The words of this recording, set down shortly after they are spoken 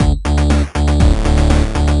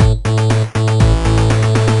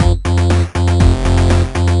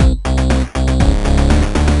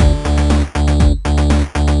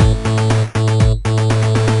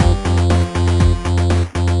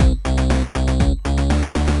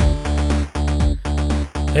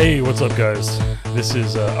Hey, what's up, guys? This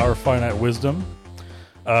is Our Finite Wisdom.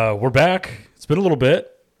 We're back. It's been a little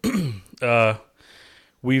bit.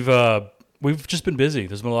 We've just been busy.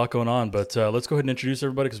 There's been a lot going on, but let's go ahead and introduce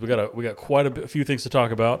everybody because we got quite a few things to talk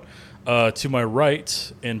about. To my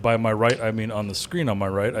right, and by my right I mean on the screen on my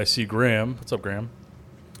right, I see Graham. What's up, Graham?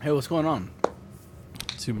 Hey, what's going on?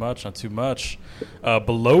 Not too much.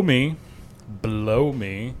 Below me,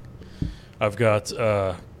 I've got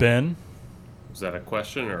Ben. Was that a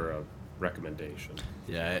question or a recommendation?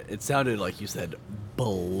 Yeah, it sounded like you said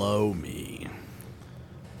below me.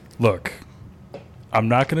 Look, I'm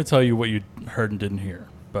not going to tell you what you heard and didn't hear,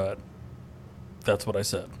 but that's what I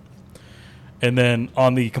said. And then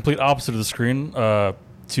on the complete opposite of the screen,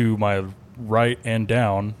 to my right and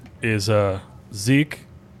down, is Zeke.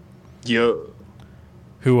 Yo.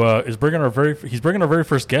 Who is bringing our very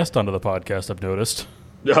first guest onto the podcast, I've noticed.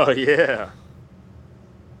 Oh, yeah.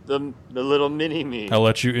 The little mini-me. I'll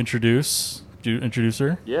let you introduce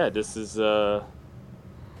her. Yeah, this is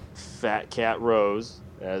Fat Cat Rose,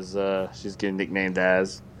 as she's getting nicknamed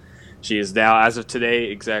as. She is now, as of today,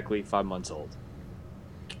 exactly 5 months old.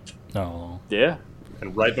 Oh. Yeah.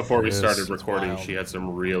 And right before we started It's recording, wild. she had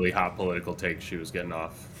some really hot political takes she was getting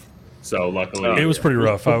off. So luckily, It was pretty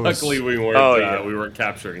rough. Luckily, we weren't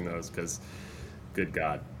capturing those because, good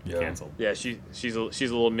God, Yeah. canceled. Yeah, she's a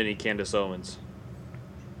little mini Candace Owens.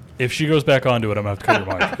 If she goes back onto it, I'm going to have to cut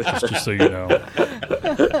her mic, just so you know.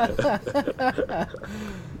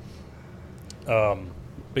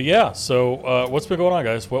 But yeah, so what's been going on,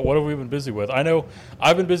 guys? What have we been busy with? I know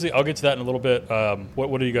I've been busy. I'll get to that in a little bit.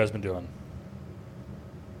 What have you guys been doing?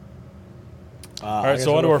 All right,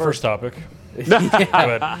 so on to our first topic. Go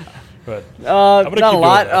ahead. Not keep a doing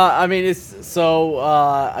lot. that. I mean,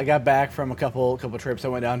 I got back from a couple trips. I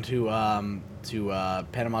went down to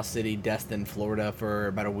Panama City, Destin, Florida for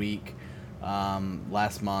about a week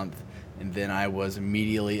last month, and then I was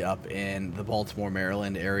immediately up in the Baltimore,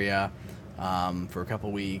 Maryland area for a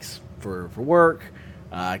couple weeks for work.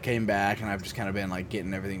 Came back, and I've just kind of been like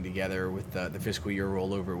getting everything together with the fiscal year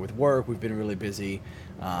rollover with work. We've been really busy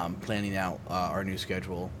planning out our new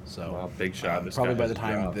schedule. So Wow, big shot. This probably guy by has the a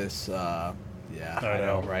time job. this, yeah, I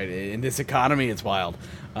know. right? In this economy, it's wild.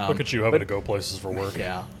 Look at you having to go places for work.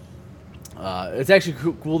 Yeah. It's actually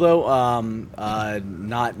cool though.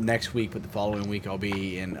 Not next week, but the following week, I'll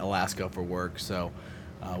be in Alaska for work. So,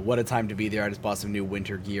 what a time to be there! I just bought some new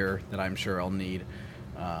winter gear that I'm sure I'll need,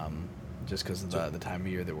 just because of the time of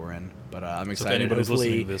year that we're in. But I'm So if excited. anybody's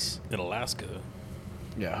Hopefully, listening to this in Alaska,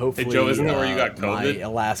 yeah, hopefully. Joe, isn't that where you got My COVID?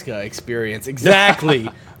 Alaska experience, exactly.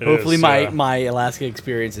 Hopefully, is, my yeah. my Alaska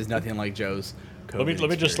experience is nothing like Joe's. let me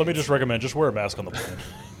COVID just experience. recommend just wear a mask on the plane.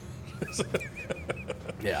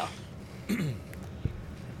 Yeah.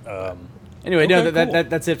 Um, Anyway, Okay, no, cool.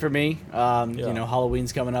 that's it for me. Yeah. You know,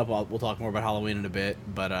 Halloween's coming up. We'll talk more about Halloween in a bit.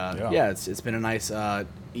 But yeah, it's been a nice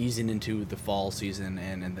easing into the fall season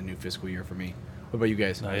and the new fiscal year for me. What about you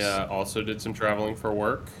guys? I also did some traveling for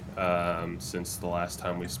work. Since the last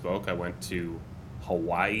time we spoke, I went to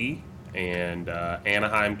Hawaii and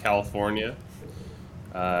Anaheim, California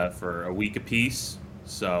for a week apiece.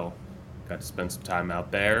 So got to spend some time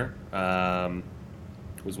out there.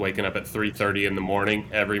 Was waking up at 3:30 in the morning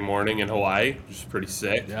every morning in Hawaii, which is pretty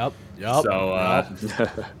sick. Yep. So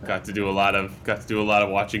got to do a lot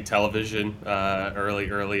of watching television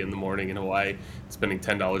early in the morning in Hawaii, spending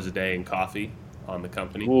 $10 a day in coffee on the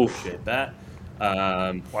company. Oof. Appreciate that.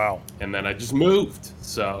 wow. And then I just moved,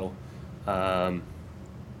 so I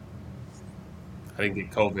didn't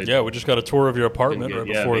get COVID. Yeah, we just got a tour of your apartment right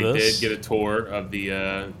before they this. did get a tour of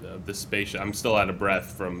the space. I'm still out of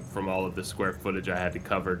breath from all of the square footage I had to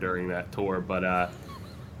cover during that tour, but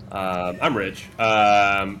I'm rich.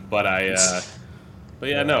 But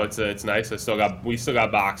yeah, no, it's nice. We still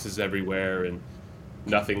got boxes everywhere and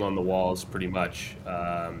nothing on the walls, pretty much.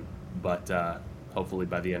 But hopefully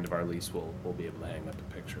by the end of our lease, we'll be able to hang up a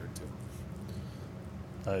picture or two.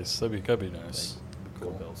 Nice. That'd be nice.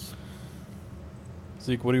 Cool bills.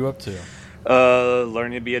 Zeke, what are you up to?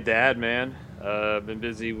 Learning to be a dad, man. Been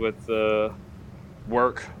busy with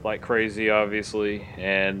work like crazy, obviously,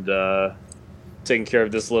 and taking care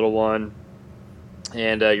of this little one.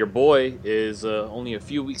 And your boy is only a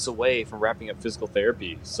few weeks away from wrapping up physical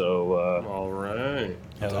therapy. So, All right.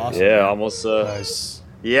 That's Hell awesome. yeah, almost. Nice.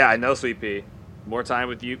 Yeah, I know, Sweet Pea. More time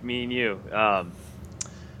with me and you.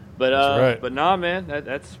 That's right. But nah, man,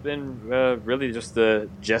 that's been really just the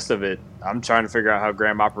gist of it. I'm trying to figure out how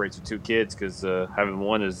Graham operates with two kids because having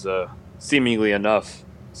one is seemingly enough.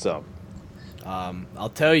 So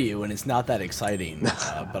I'll tell you, and it's not that exciting,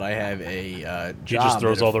 but I have a job. He just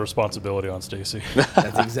throws that all the responsibility on Stacy.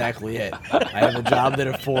 That's exactly it. I have a job that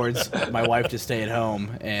affords my wife to stay at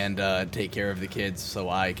home and take care of the kids, so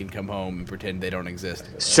I can come home and pretend they don't exist.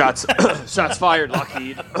 Shots fired,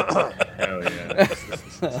 Lockheed. Hell yeah.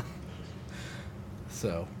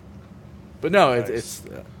 So, but no, Nice.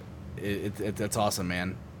 it's awesome,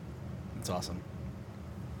 man. It's awesome.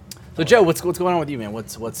 So Joe, what's going on with you, man?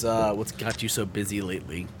 What's got you so busy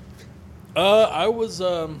lately? I've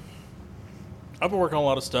been working on a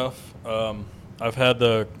lot of stuff. I've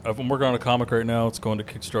been working on a comic right now. It's going to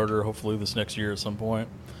Kickstarter hopefully this next year at some point.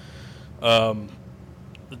 I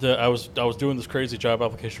was doing this crazy job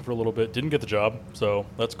application for a little bit. Didn't get the job, so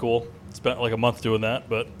that's cool. Spent like a month doing that,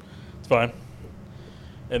 but it's fine.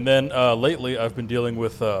 And then lately, I've been dealing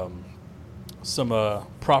with some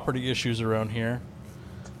property issues around here.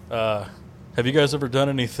 Have you guys ever done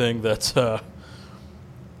anything that I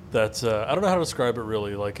don't know how to describe it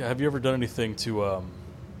really? Like, have you ever done anything to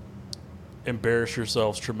embarrass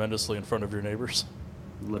yourselves tremendously in front of your neighbors?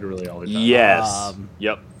 Literally all the time. Yes.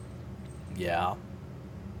 Yep. Yeah.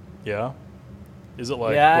 Yeah. Is it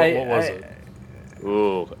like Yeah, what was it?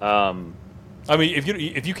 Ooh. I mean,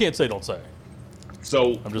 if you can't say, don't say.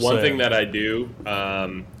 So I'm just one saying. thing that I do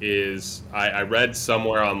is I read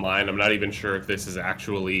somewhere online. I'm not even sure if this is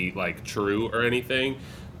actually like true or anything,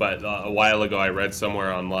 but a while ago I read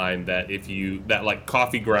somewhere online that like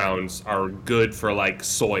coffee grounds are good for like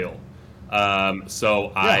soil.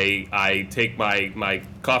 So Yeah. I take my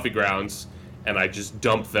coffee grounds and I just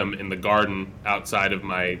dump them in the garden outside of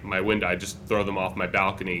my window. I just throw them off my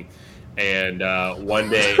balcony. And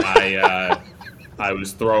one day I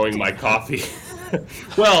was throwing my coffee.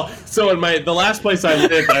 Well, so in the last place I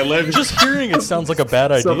lived. Just hearing it sounds like a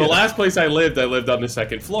bad idea. So the last place I lived on the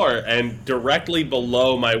second floor, and directly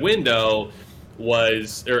below my window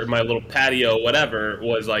or my little patio, whatever,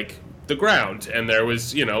 was like the ground, and there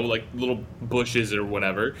was like little bushes or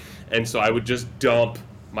whatever, and so I would just dump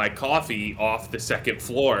my coffee off the second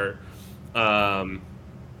floor. And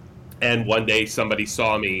one day somebody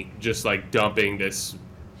saw me just like dumping this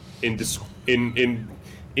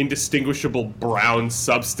indistinguishable brown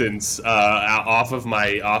substance off of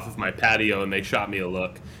my patio, and they shot me a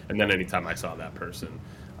look. And then anytime I saw that person,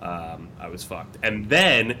 I was fucked. And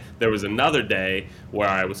then there was another day where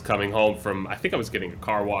I was coming home from, I think I was getting a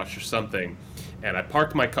car wash or something, and I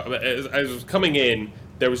parked my car. As I was coming in,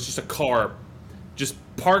 there was just a car just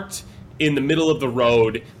parked in the middle of the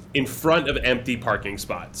road in front of empty parking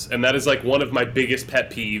spots. And that is like one of my biggest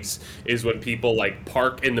pet peeves, is when people like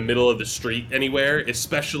park in the middle of the street anywhere,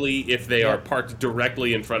 especially if they are parked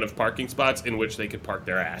directly in front of parking spots in which they could park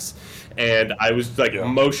their ass. And I was like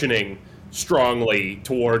motioning strongly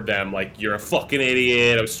toward them like, you're a fucking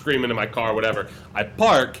idiot. I was screaming in my car, whatever. I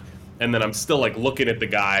park, and then I'm still like looking at the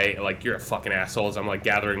guy like, you're a fucking asshole, as I'm like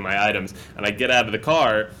gathering my items. And I get out of the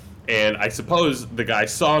car, and I suppose the guy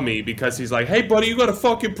saw me because he's like, hey, buddy, you got a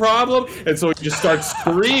fucking problem? And so he just starts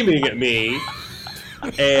screaming at me.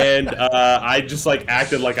 And I just like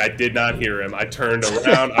acted like I did not hear him. I turned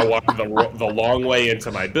around. I walked the long way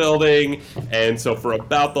into my building. And so for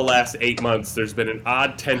about the last 8 months, there's been an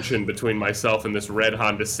odd tension between myself and this red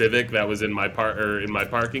Honda Civic that was in my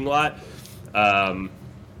parking lot.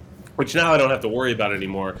 Which now I don't have to worry about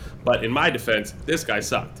anymore. But in my defense, this guy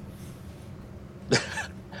sucked.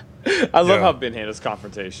 I love how Ben handles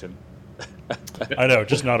confrontation. I know,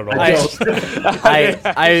 just not at all.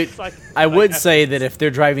 I would say that if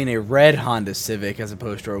they're driving a red Honda Civic as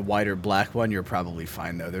opposed to a white or black one, you're probably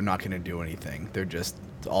fine though. They're not going to do anything. They're just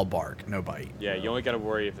all bark, no bite. Yeah, you only got to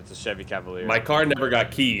worry if it's a Chevy Cavalier. My car never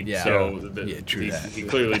got keyed, Yeah. so True that. he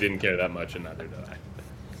clearly didn't care that much, and neither did I.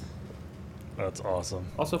 That's awesome.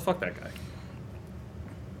 Also, fuck that guy.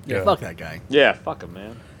 Yeah, fuck that guy. Yeah, fuck him,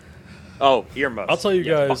 man. Oh, earmuffs. I'll tell you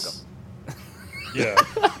Yeah, guys. Yeah.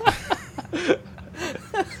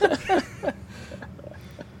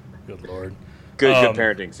 Good lord. Good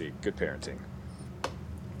parenting, Zeke. Good parenting.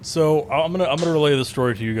 So I'm gonna relay this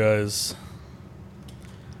story to you guys.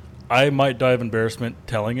 I might die of embarrassment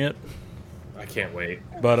telling it, I can't wait.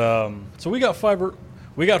 but so we got fiber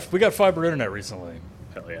internet recently,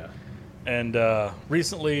 Hell yeah. and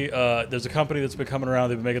recently there's a company that's been coming around.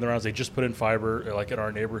 They've been making the rounds. They just put in fiber like in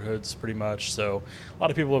our neighborhoods, pretty much. So a lot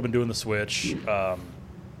of people have been doing the switch,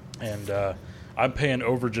 and I'm paying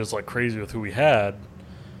overages like crazy with who we had.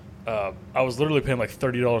 I was literally paying like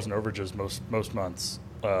 $30 in overages most months,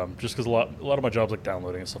 just because a lot of my jobs like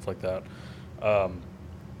downloading and stuff like that.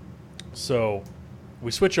 So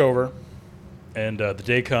we switch over, and the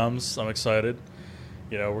day comes. I'm excited.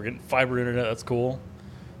 We're getting fiber internet. That's cool.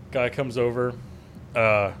 Guy comes over,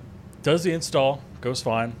 does the install, goes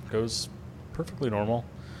fine, goes perfectly normal.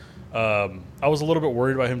 I was a little bit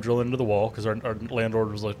worried about him drilling into the wall because our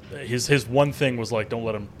landlord was like, his one thing was like, don't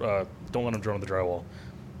let him drill in the drywall.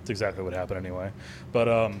 That's exactly what happened anyway.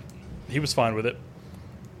 But he was fine with it.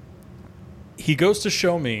 He goes to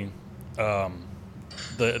show me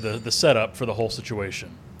the setup for the whole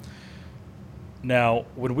situation. Now,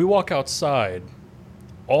 when we walk outside,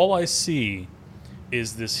 all I see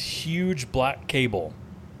is this huge black cable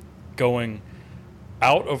going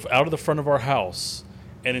out of the front of our house,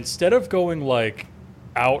 and instead of going like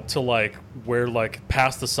out to like where like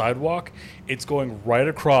past the sidewalk, it's going right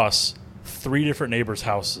across 3 different neighbors'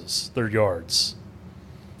 houses, their yards.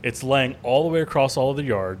 It's laying all the way across all of the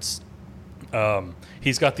yards.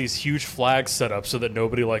 He's got these huge flags set up so that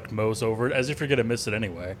nobody like mows over it, as if you're gonna miss it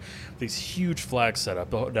anyway. These huge flags set up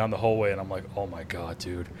down the hallway, and I'm like, oh my god,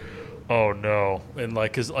 dude, oh no, and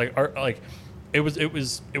like, cause like, it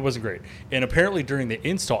wasn't great. And apparently during the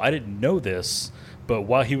install, I didn't know this, but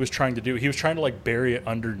while he was trying to like bury it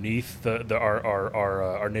underneath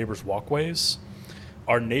our neighbor's walkways.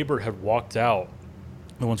 Our neighbor had walked out,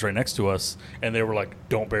 the ones right next to us, and they were like,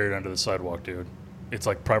 don't bury it under the sidewalk, dude. It's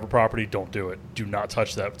like private property. Don't do it. Do not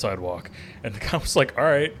touch that sidewalk. And the guy was like, all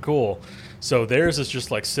right, cool. So theirs is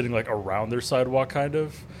just like sitting like around their sidewalk kind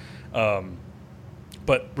of.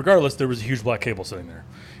 But regardless, there was a huge black cable sitting there.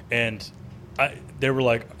 And they were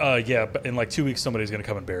like, yeah, but in like 2 weeks, somebody's going to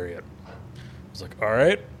come and bury it. I was like, all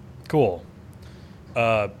right, cool.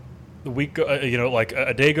 The week, like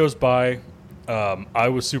a day goes by. I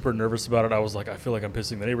was super nervous about it. I was like, I feel like I'm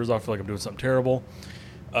pissing the neighbors off. I feel like I'm doing something terrible.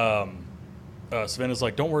 Savannah's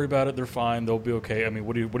like, don't worry about it. They're fine. They'll be okay. I mean,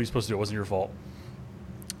 what are you supposed to do? It wasn't your fault.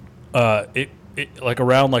 It like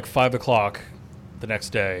around like 5 o'clock the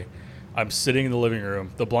next day, I'm sitting in the living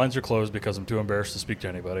room. The blinds are closed because I'm too embarrassed to speak to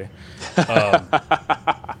anybody.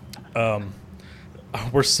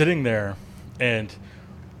 We're sitting there, and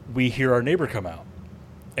we hear our neighbor come out.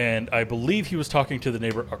 And I believe he was talking to the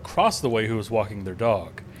neighbor across the way who was walking their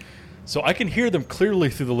dog. So I can hear them clearly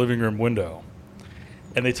through the living room window.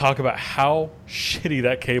 And they talk about how shitty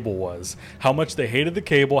that cable was, how much they hated the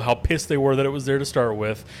cable, how pissed they were that it was there to start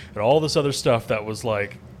with, and all this other stuff that was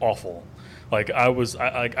like awful. Like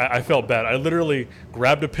I felt bad. I literally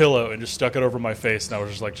grabbed a pillow and just stuck it over my face, and I was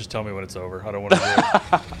just like, just tell me when it's over. I don't want to do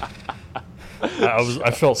it.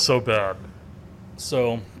 I felt so bad.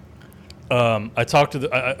 So I talked to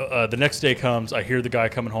the next day comes. I hear the guy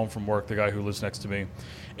coming home from work, the guy who lives next to me,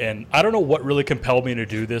 and I don't know what really compelled me to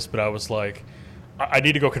do this, but I was like, I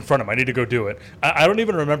need to go confront him. I need to go do it. I don't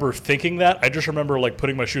even remember thinking that. I just remember like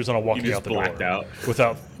putting my shoes on and walking out the door. Out.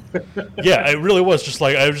 Without. Yeah, it really was just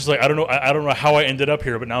like I was just like I don't know how I ended up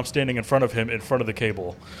here, but now I'm standing in front of him in front of the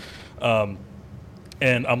cable. And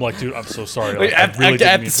I'm like, dude, I'm so sorry. Like, at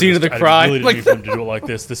the scene of the crime. I really didn't mean for him to do it like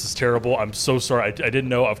this. This is terrible. I'm so sorry. I didn't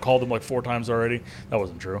know. I've called them like 4 times already. That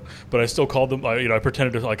wasn't true, but I still called them. I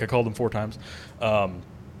pretended to like I called them 4 times.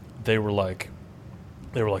 They were like,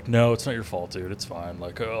 no, it's not your fault, dude. It's fine.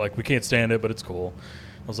 Like we can't stand it, but it's cool.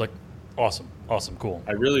 I was like, awesome, cool.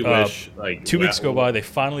 I really wish like 2 weeks go by. They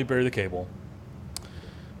finally bury the cable.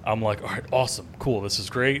 I'm like, all right, awesome, cool. This is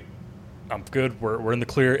great. I'm good. We're in the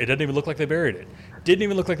clear. It doesn't even look like they buried it. Didn't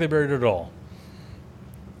even look like they buried it at all.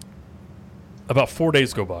 About 4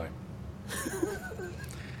 days go by.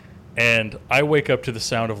 And I wake up to the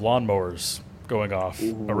sound of lawnmowers going off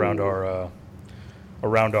around our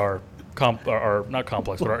not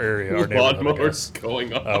complex, but our area, our neighborhood. Lawnmowers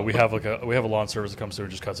going off. We have a lawn service that comes through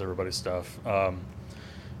and just cuts everybody's stuff.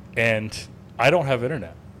 And I don't have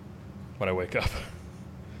internet when I wake up.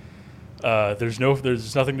 There's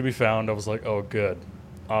nothing to be found. I was like, oh, good,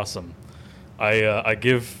 awesome. I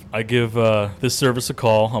give this service a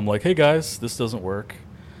call. I'm like, hey guys, this doesn't work.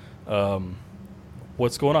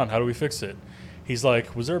 What's going on? How do we fix it? He's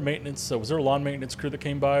like, was there a lawn maintenance crew that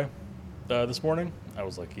came by this morning? I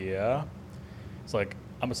was like, yeah. It's like,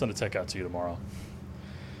 I'm gonna send a tech out to you tomorrow.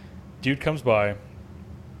 Dude comes by,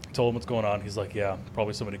 told him what's going on. He's like, yeah,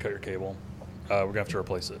 probably somebody cut your cable. We're gonna have to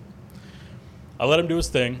replace it. I let him do his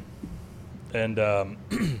thing, and let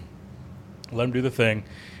him do the thing,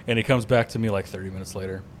 and he comes back to me like 30 minutes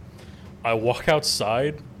later. I walk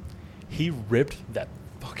outside. He ripped that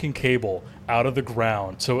fucking cable out of the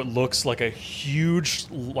ground so it looks like a huge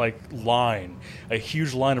line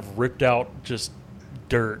of ripped out just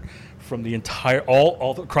dirt from the entire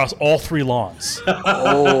all across all 3 lawns.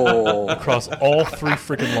 Oh, Across all 3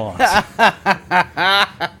 freaking lawns.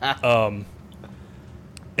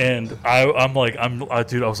 And I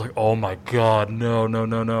was like, oh my god,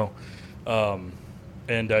 no.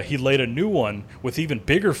 And he laid a new one with even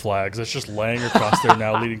bigger flags that's just laying across there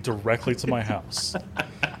now, leading directly to my house.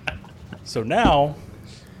 So now,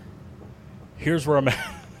 here's where I'm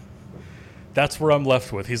at. That's where I'm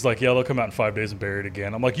left with. He's like, yeah, they'll come out in 5 days and bury it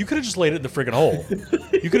again. I'm like, you could have just laid it in the friggin' hole.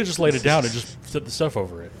 You could have just laid it down and just set the stuff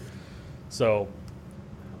over it. So,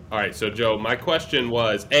 all right, so Joe, my question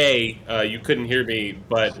was, you couldn't hear me,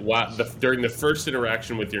 but during the first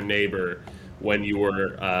interaction with your neighbor, when you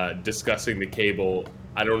were discussing the cable,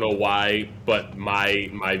 I don't know why, but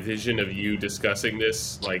my vision of you discussing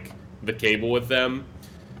this, like the cable with them,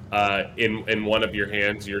 in one of your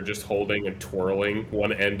hands, you're just holding and twirling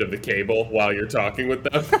one end of the cable while you're talking with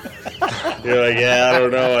them. You're like, yeah, I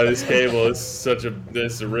don't know why this cable is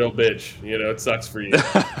this is a real bitch. You know, it sucks for you.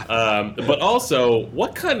 But also,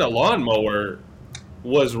 what kind of lawnmower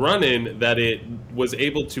was running that it was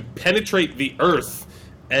able to penetrate the earth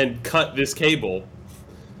and cut this cable?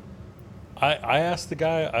 I asked the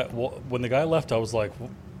guy, when the guy left, I was like,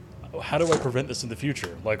 how do I prevent this in the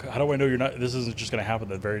future? Like, how do I know this isn't just going to happen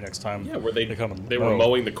the very next time? Yeah, were they come and they were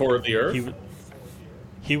mowing the core of the earth?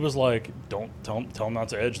 He was like, don't tell him not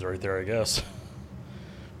to edge right there, I guess.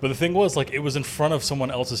 But the thing was, like, it was in front of someone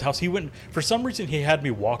else's house. He went, for some reason, he had me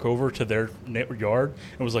walk over to their yard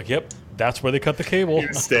and was like, yep, that's where they cut the cable.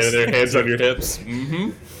 You're standing there, hands on your hips.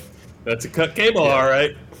 Mm-hmm. That's a cut cable, all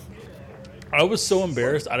right. I was so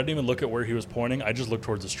embarrassed. I didn't even look at where he was pointing. I just looked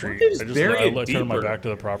towards the street. I turned my back to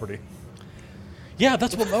the property. Yeah,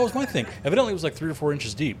 that was my thing. Evidently, it was like 3 or 4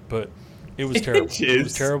 inches deep, but it was terrible. It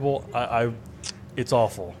was terrible. It's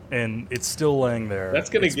awful, and it's still laying there. That's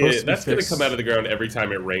gonna come out of the ground every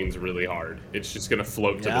time it rains really hard. It's just gonna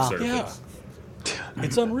float to the surface. Yeah.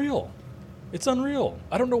 It's unreal. It's unreal.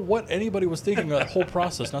 I don't know what anybody was thinking that whole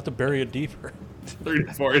process, not to bury it deeper. 3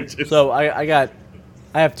 to 4 inches. So I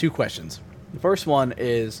have 2 questions. The first one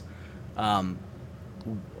is, so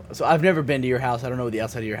I've never been to your house. I don't know what the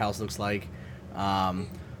outside of your house looks like.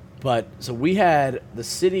 But so we had the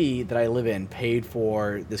city that I live in paid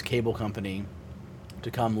for this cable company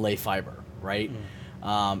to come lay fiber, right?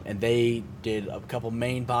 And they did a couple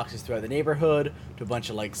main boxes throughout the neighborhood, to a bunch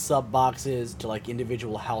of like sub boxes, to like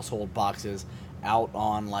individual household boxes out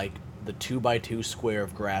on like the 2x2 square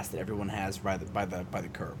of grass that everyone has by the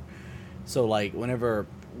curb. So like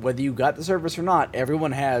whether you got the service or not,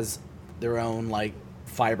 everyone has their own like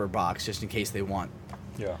fiber box just in case they want.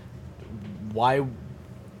 Yeah. Why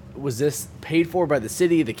was this paid for by the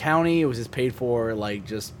city, the county? Was this paid for like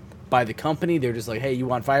just by the company? They're just like, hey, you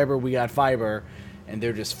want fiber? We got fiber, and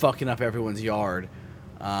they're just fucking up everyone's yard,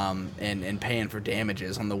 and paying for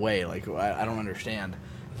damages on the way. Like I don't understand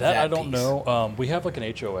that. I don't know. We have like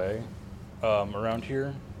an HOA around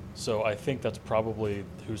here. So I think that's probably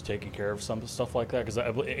who's taking care of some stuff like that, because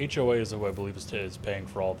HOA is who I believe is paying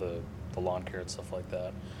for all the lawn care and stuff like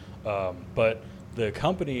that. But the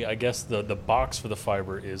company, I guess the box for the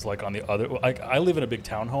fiber is like on the other. Like I live in a big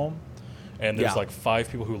townhome, and there's like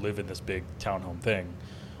 5 people who live in this big townhome thing,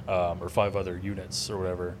 or 5 other units or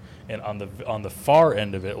whatever. And on the far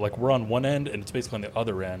end of it, like we're on one end, and it's basically on the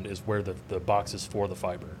other end is where the box is for the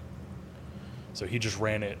fiber. So he just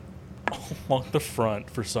ran it along the front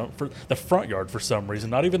for the front yard for some reason,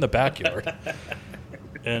 not even the backyard,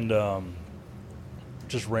 and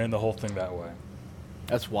just ran the whole thing that way.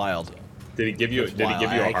 That's wild. Did he give you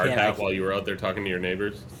a hard hat while you were out there talking to your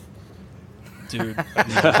neighbors? Dude,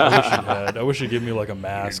 I wish he had. I wish he'd give me like a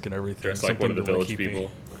mask and everything. Dressed like one of the village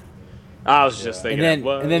people. I was just thinking.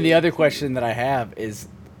 And then the other question that I have is,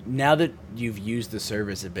 now that you've used the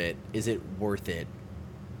service a bit, is it worth it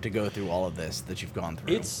to go through all of this that you've gone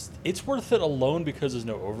through? It's worth it alone because there's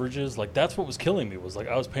no overages. Like that's what was killing me, was like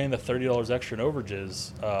I was paying the $30 extra in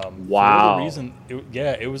overages. Wow. For the reason,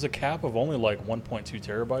 it was a cap of only like 1.2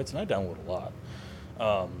 terabytes, and I download a lot.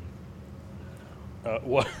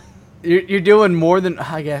 What? You're doing more than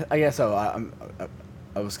I guess so.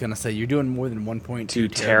 I was gonna say you're doing more than 1.2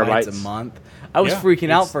 terabytes a month. I was freaking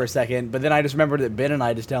out for a second, but then I just remembered that Ben and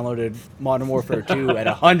I just downloaded Modern Warfare 2 at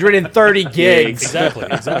 130 gigs. Exactly.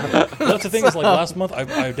 That's the thing, is like last month I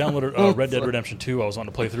downloaded Red Dead Redemption 2. I was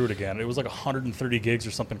wanting to play through it again. It was like 130 gigs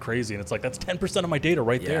or something crazy, and it's like that's 10% of my data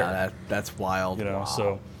right there. Yeah, that's wild. You know,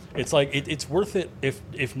 so it's like it's worth it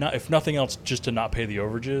if nothing else, just to not pay the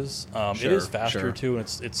overages. It is faster too,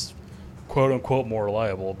 and it's quote unquote more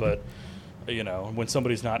reliable. But you know, when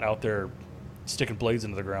somebody's not out there sticking blades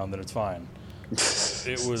into the ground, then it's fine.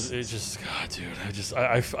 God, dude,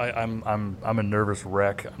 I'm a nervous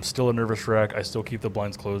wreck. I'm still a nervous wreck. I still keep the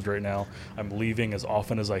blinds closed right now. I'm leaving as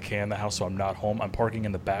often as I can the house, so I'm not home. I'm parking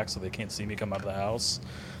in the back so they can't see me come out of the house.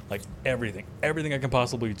 Like everything I can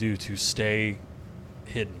possibly do to stay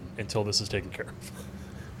hidden until this is taken care of.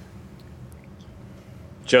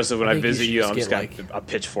 Joseph, when I think you visit should you, just I'm just get, gonna have a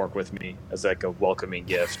pitchfork with me as like a welcoming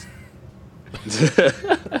gift.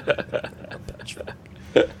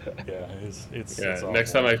 Yeah, it's Next awful.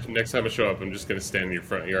 time I show up, I'm just gonna stand in your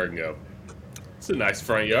front yard and go, "It's a nice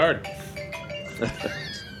front yard."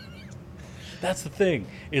 That's the thing.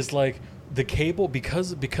 Is like the cable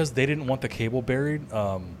because they didn't want the cable buried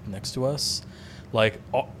next to us. Like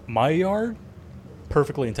my yard,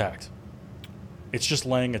 perfectly intact. It's just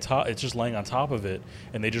laying atop. It's just laying on top of it,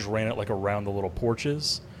 and they just ran it like around the little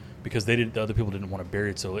porches because the other people didn't want to bury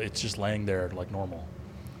it, so it's just laying there like normal.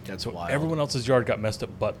 That's So wild. everyone else's yard got messed up,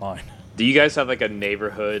 but mine. Do you guys have like a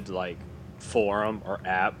neighborhood like forum or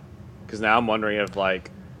app? Because now I'm wondering if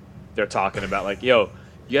like they're talking about like, yo,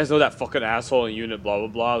 you guys know that fucking asshole in unit blah blah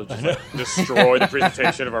blah who just like destroyed the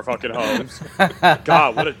presentation of our fucking homes.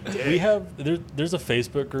 God, what a dick. We have there's a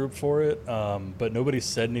Facebook group for it, but nobody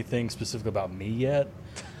said anything specific about me yet.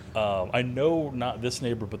 I know not this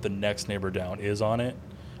neighbor, but the next neighbor down is on it.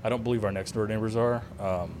 I don't believe our next door neighbors are,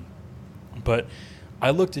 but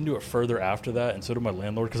I looked into it further after that, and so did my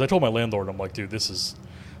landlord. Because I told my landlord, I'm like, dude, this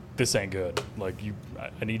ain't good. Like,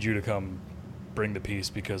 I need you to come bring the peace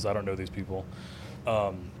because I don't know these people.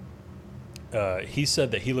 He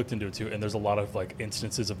said that he looked into it too, and there's a lot of like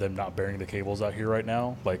instances of them not burying the cables out here right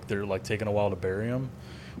now. Like they're like taking a while to bury them,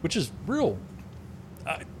 which is real.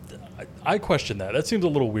 I question that. That seems a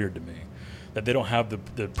little weird to me, that they don't have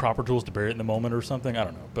the proper tools to bury it in the moment or something. I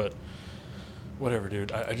don't know, but whatever,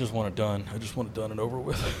 dude. I just want it done. I just want it done and over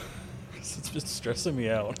with. It's just stressing me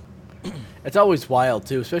out. It's always wild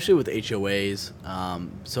too, especially with HOAs.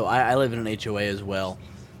 So I live in an HOA as well.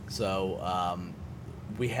 So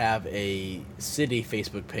we have a city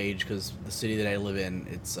Facebook page because the city that I live in,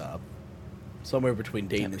 it's somewhere between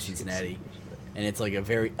Dayton and Cincinnati, and it's like a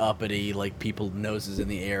very uppity, like people noses in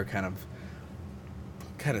the air kind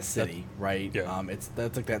of city, right? Yeah.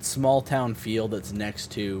 That's like that small town feel that's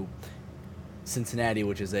next to Cincinnati,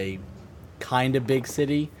 which is a kind of big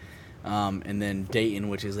city. And then Dayton,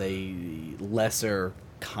 which is a lesser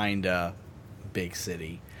kind of big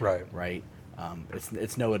city. Right.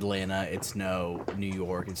 It's no Atlanta, it's no New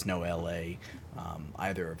York, it's no LA,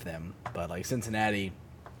 either of them. But like Cincinnati,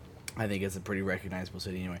 I think it's a pretty recognizable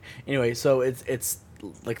city anyway. Anyway, so it's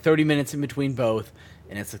like 30 minutes in between both,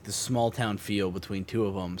 and it's like this small town feel between two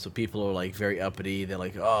of them. So people are like very uppity. They're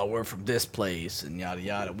like, oh, we're from this place and yada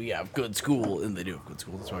yada. We have good school, and they do have good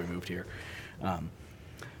school. That's why we moved here.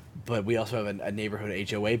 But we also have a neighborhood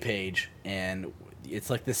HOA page, and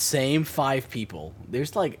it's like the same 5 people.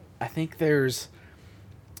 There's like, I think there's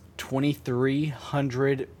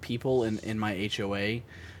 2,300 people in my HOA,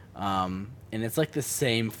 and it's like the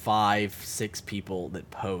same 5-6 people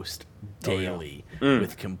that post daily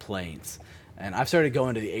with complaints. And I've started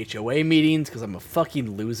going to the HOA meetings because I'm a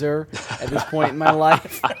fucking loser at this point in my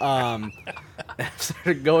life. I've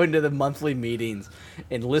started going to the monthly meetings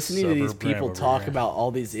and listening to these people talk about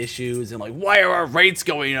all these issues and like, why are our rates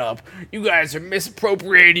going up? You guys are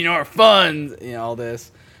misappropriating our funds, all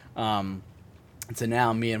this. And so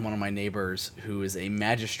now me and one of my neighbors, who is a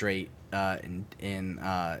magistrate in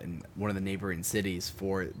one of the neighboring cities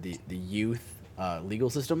for the youth legal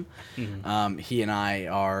system, he and I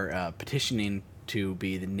are petitioning to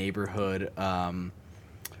be the neighborhood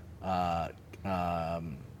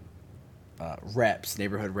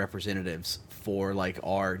neighborhood representatives for like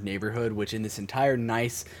our neighborhood, which in this entire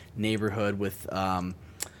nice neighborhood with so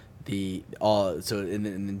in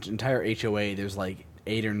the entire HOA there's like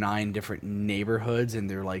 8 or 9 different neighborhoods, and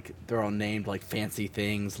they're all named like fancy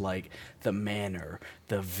things like the manor,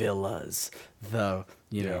 the villas, the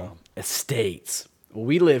estates. Well,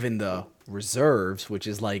 we live in the reserves, which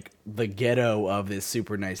is like the ghetto of this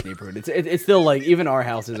super nice neighborhood. It's still like, even our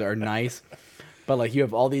houses are nice, but like you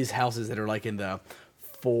have all these houses that are like in the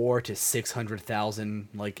 400,000 to 600,000,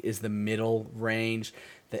 like is the middle range.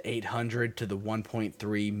 The 800 to the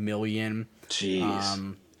 1.3 million.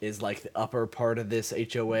 Jeez. Is like the upper part of this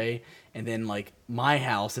HOA, and then like my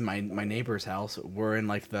house and my neighbor's house, we're in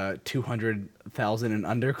like the 200,000 and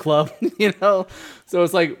under club, So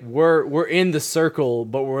it's like we're in the circle,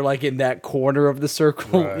 but we're like in that corner of the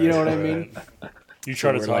circle, Right, you know what I mean? You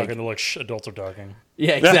try to talk, like, and they're like, adults are talking.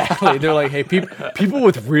 Yeah, exactly. They're like, hey, people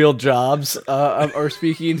with real jobs are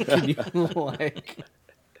speaking. Can you like?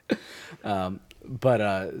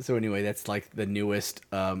 So anyway, that's like the newest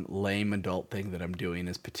lame adult thing that I'm doing,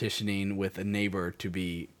 is petitioning with a neighbor to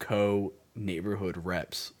be co-neighborhood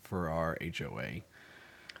reps for our HOA,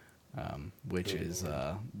 which is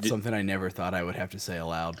something I never thought I would have to say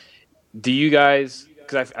aloud. Do you guys,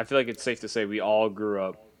 because I feel like it's safe to say we all grew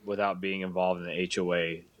up without being involved in the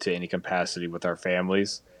HOA to any capacity with our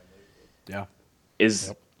families. Yeah.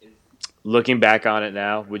 Is looking back on it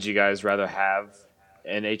now, would you guys rather have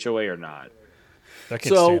an HOA or not? I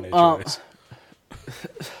can't stand HOAs.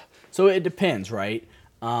 So it depends, right?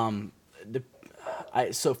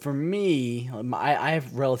 So for me, I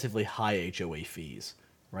have relatively high HOA fees,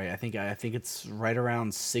 right? I think it's right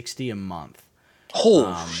around 60 a month.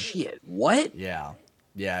 Oh shit! What? Yeah,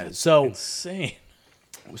 yeah. So Insane.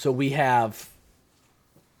 we have,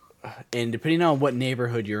 and depending on what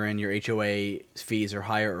neighborhood you're in, your HOA fees are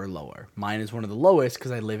higher or lower. Mine is one of the lowest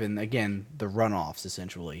because I live in, again, the runoffs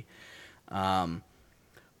essentially.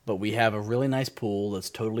 But we have a really nice pool that's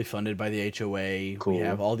totally funded by the HOA. Cool. We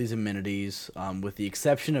have all these amenities, with the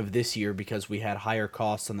exception of this year because we had higher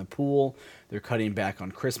costs on the pool. They're cutting back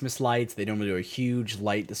on Christmas lights. They normally do a huge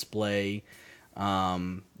light display.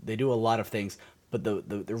 They do a lot of things. But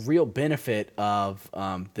the real benefit of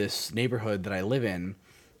this neighborhood that I live in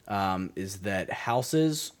is that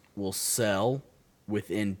houses will sell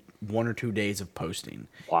within 1 or 2 days of posting.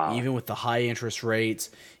 Wow. Even with the high interest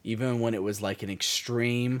rates, even when it was like an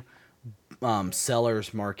extreme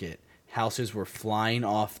seller's market, houses were flying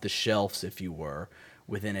off the shelves, if you were,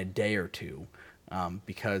 within a day or two,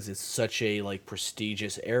 because it's such a like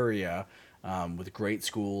prestigious area with great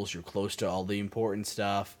schools. You're close to all the important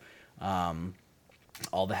stuff.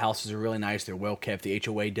 All the houses are really nice. They're well kept. The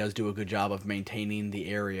HOA does do a good job of maintaining the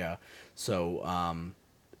area. So,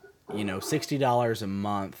 $60 a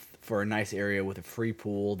month for a nice area with a free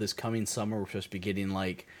pool. This coming summer, we're supposed to be getting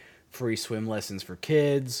like free swim lessons for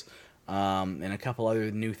kids, and a couple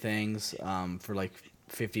other new things for like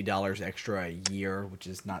 $50 extra a year, which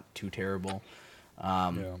is not too terrible.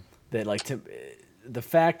 That like the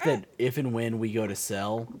fact that if and when we go to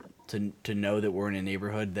sell, to know that we're in a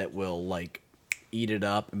neighborhood that will like eat it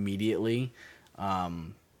up immediately,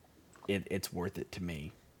 it's worth it to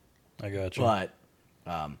me. I got you.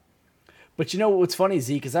 But you know what's funny,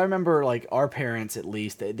 Z? Because I remember, like, our parents, at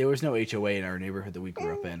least, there was no HOA in our neighborhood that we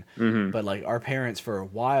grew up in. Mm-hmm. But, like, our parents, for a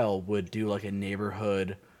while, would do, like, a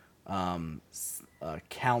neighborhood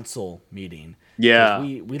council meeting. Yeah.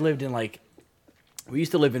 We lived in, like, we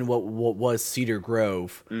used to live in what was Cedar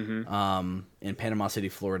Grove in Panama City,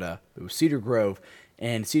 Florida. It was Cedar Grove.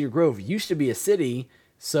 And Cedar Grove used to be a city,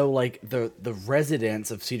 so, like, the residents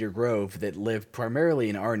of Cedar Grove that lived primarily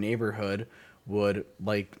in our neighborhood would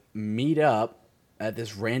like meet up at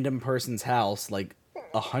this random person's house, like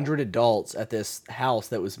 100 adults at this house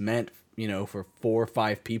that was meant, for 4 or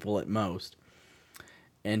 5 people at most,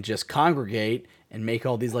 and just congregate and make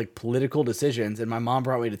all these like political decisions. And my mom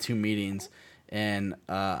brought me to 2 meetings, and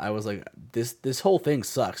I was like, this whole thing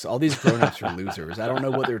sucks. All these grown-ups are losers. I don't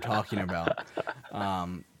know what they're talking about.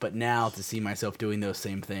 But now to see myself doing those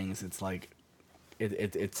same things, it's like,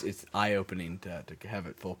 it's eye opening to have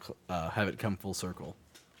it come full circle.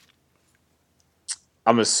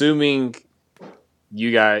 I'm assuming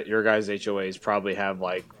your guys' HOAs probably have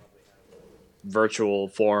like virtual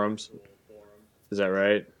forums. Is that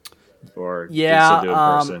right? Or do you still do it in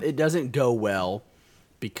person? It doesn't go well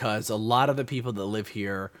because a lot of the people that live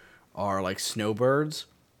here are like snowbirds.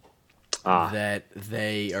 That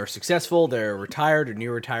they are successful, they're retired or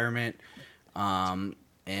near retirement.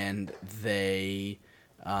 And they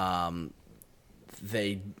on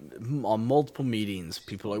multiple meetings,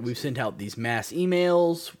 people we've sent out these mass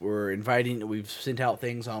emails. We've sent out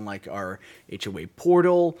things on like our HOA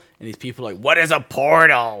portal, and these people are like, "What is a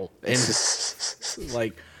portal?" And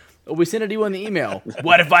like, oh, we sent it to you on the email.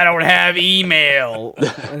 What if I don't have email?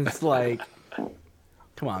 And it's like,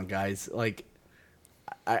 come on, guys. Like,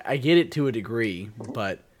 I get it to a degree,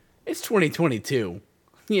 but it's 2022.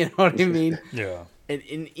 You know what I mean? Yeah.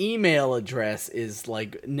 An email address is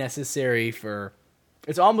like necessary for.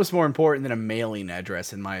 It's almost more important than a mailing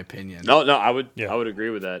address, in my opinion. No, I would agree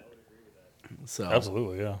with that. So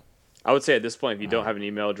Absolutely, yeah. I would say at this point, if you don't have an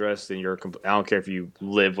email address, then I don't care if you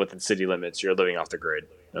live within city limits. You're living off the grid.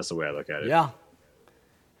 That's the way I look at it.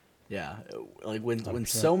 Yeah. Like when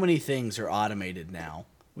so many things are automated now,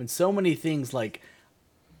 when so many things like.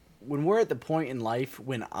 When we're at the point in life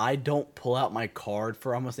when I don't pull out my card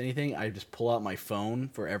for almost anything, I just pull out my phone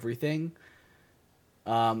for everything.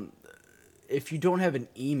 If you don't have an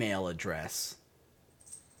email address,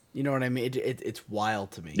 you know what I mean? It's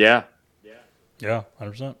wild to me. Yeah. Yeah,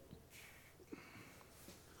 100%.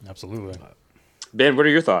 Absolutely. Ben, what are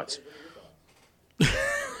your thoughts?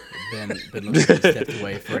 Ben looks like he stepped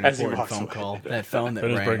away for an important phone call. That phone that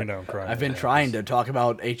Ben is rang. breaking down crying. I've been trying to talk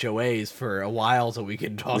about HOAs for a while so we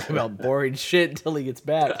can talk about boring shit until he gets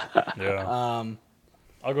back. Yeah. I'll go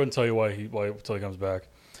ahead and tell you why until he comes back.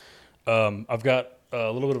 I've got a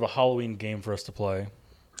little bit of a Halloween game for us to play.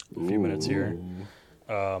 A few minutes here.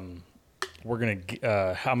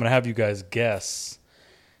 I'm gonna have you guys guess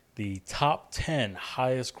the top 10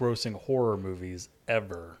 highest grossing horror movies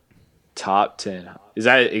ever. Top 10. Is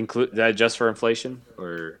that just for inflation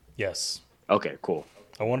or? Yes. Okay, cool.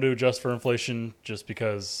 I wanted to adjust for inflation just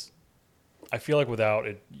because I feel like without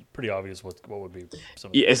it, pretty obvious what would be some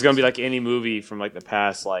of the Yeah, it's gonna be movies. like any movie from like the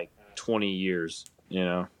past like 20 years.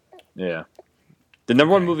 Yeah. The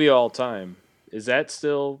number one Okay. movie of all time, is that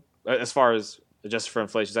still, as far as adjusted for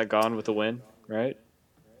inflation, is that Gone with the Wind? Right.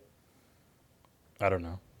 I don't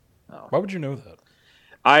know. Oh. Why would you know that?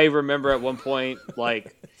 I remember at one point,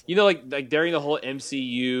 like like during the whole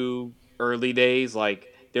MCU early days, like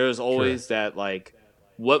there was always that like,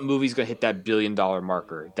 what movie's gonna hit that $1 billion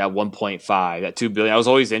marker, that 1.5, that 2 billion. I was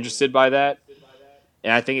always interested by that,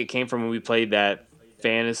 and I think it came from when we played that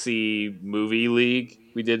fantasy movie league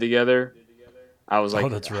we did together. I was like, Oh,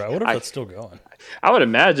 that's right. What if that's still going? I would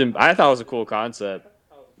imagine. I thought it was a cool concept,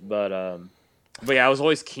 but yeah, I was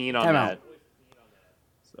always keen on Time that. out.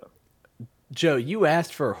 Joe, you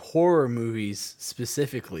asked for horror movies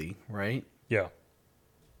specifically, right? Yeah.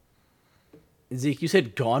 Zeke, you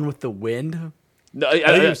said Gone with the Wind? No, I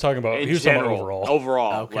think he was talking about. in He was talking general, about overall.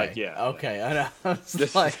 Overall, Okay. like yeah. Okay. I know. I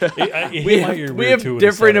was like, He we might hear have, weird too when he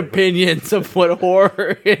different said it, but- opinions of what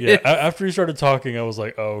horror is. Yeah. After he started talking, I was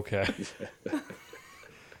like, "Oh, okay."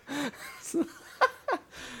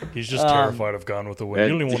 He's just terrified of Gone with the Wind. You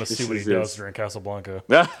don't even want to see what he does during Casablanca.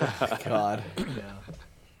 God. Yeah.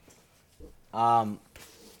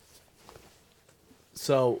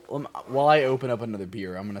 So while I open up another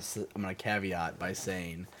beer, I'm gonna caveat by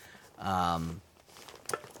saying, I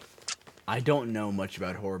don't know much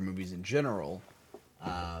about horror movies in general,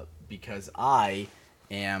 because I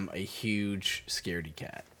am a huge scaredy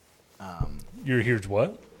cat. You're a huge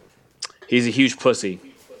what? He's a huge pussy.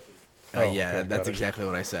 Oh, Yeah, okay, that's got it. exactly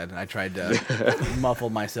what I said. And I tried to muffle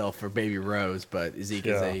myself for Baby Rose, but Zeke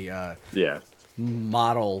is a Yeah.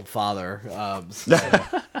 model father. So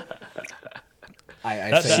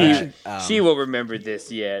I say that. She won't remember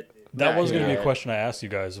this yet. That was going to be a Yeah. question I asked you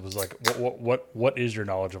guys. It was like, what is your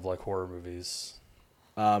knowledge of like horror movies?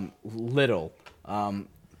 Little. The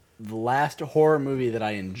last horror movie that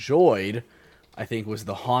I enjoyed, I think, was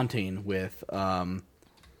The Haunting with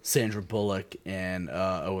Sandra Bullock and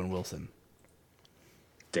Owen Wilson.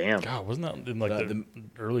 Damn. God, wasn't that in like the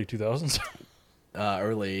early 2000s?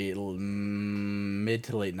 Mid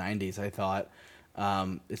to late 90s, I thought.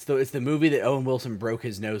 It's the movie that Owen Wilson broke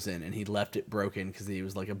his nose in, and he left it broken because he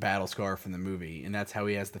was like a battle scar from the movie, and that's how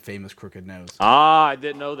he has the famous crooked nose. Ah, I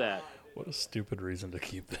didn't know that. What a stupid reason to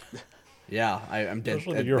keep that. Yeah, I'm dead.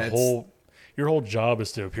 Especially your whole job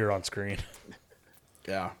is to appear on screen.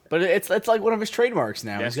 Yeah, but it's like one of his trademarks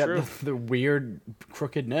now. That's He's got true. the weird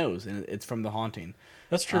crooked nose, and it's from The Haunting.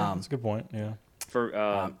 That's true. That's a good point. Yeah.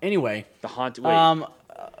 For Anyway, the haunt. Wait,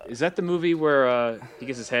 is that the movie where he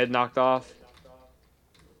gets his head knocked off?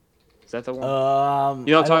 Is that the one? you know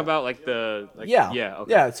You know what I'm talking about? Like the Yeah, yeah.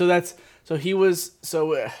 Okay. yeah. So he was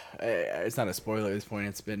it's not a spoiler at this point.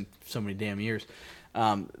 It's been so many damn years.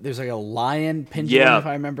 There's like a lion pendulum, Yeah. if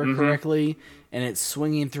I remember correctly, and it's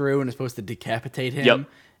swinging through and it's supposed to decapitate him. Yep.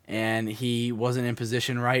 And he wasn't in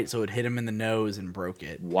position right, so it hit him in the nose and broke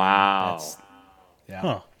it. Wow. Yeah.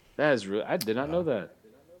 Huh. That is really. I did not know that.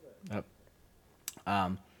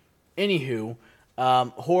 Anywho,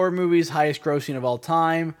 horror movies highest grossing of all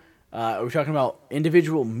time. Are we talking about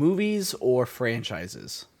individual movies or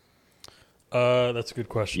franchises? That's a good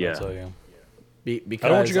question. Yeah. I'll tell you. Because I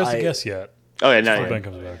don't want you guys to guess yet. Oh yeah, Before no. Ben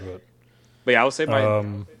comes back, But yeah, I would say my.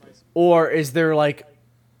 Or is there like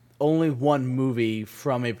only one movie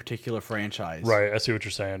from a particular franchise? right. I see what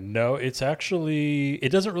you're saying. No, it's actually it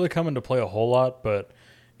doesn't really come into play a whole lot, but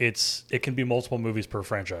it can be multiple movies per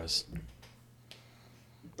franchise.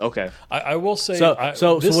 Okay. I will say. So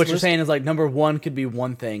this what you're list- saying is like number one could be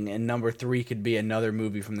one thing, and number three could be another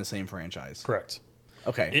movie from the same franchise. Correct.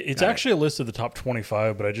 Okay, It's got it. actually a list of the top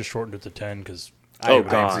 25, but I don't shortened it to 10 because Oh, I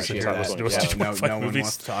gosh. appreciate Let's that. do it. Yeah, Let's do no 25 one movies.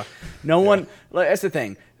 wants to talk. No one. Like, that's the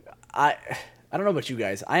thing. I don't know about you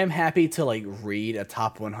guys. I am happy to like read a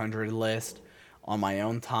top 100 list on my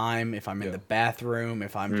own time. If I'm in the bathroom,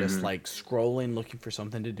 if I'm just like scrolling looking for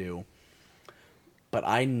something to do. But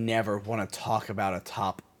I never want to talk about a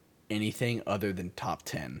top anything other than top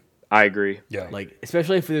 10. I agree. yeah, Like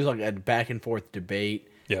especially if there's like a back and forth debate.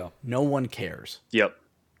 yeah, No one cares. Yep.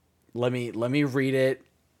 Let me read it.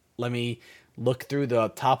 Let me look through the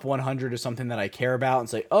top 100 or something that I care about and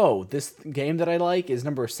say, oh, this game that I like is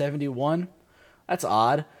number 71. That's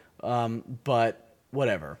odd, but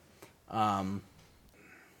whatever. But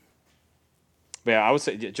yeah, I would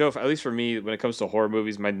say, Joe, at least for me, when it comes to horror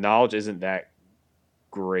movies, my knowledge isn't that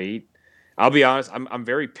great. I'll be honest. I'm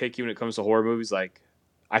very picky when it comes to horror movies. Like,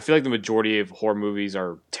 I feel like the majority of horror movies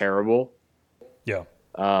are terrible. Yeah.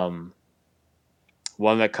 One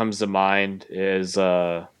that comes to mind is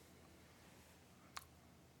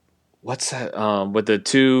what's that? With the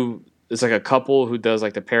two, it's like a couple who does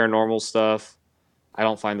like the paranormal stuff. I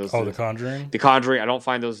don't find those. Oh, The Conjuring. The Conjuring. I don't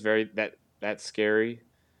find those that scary.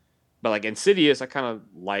 But like Insidious, I kind of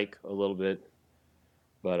like a little bit.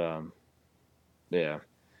 But yeah.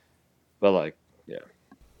 But like, yeah.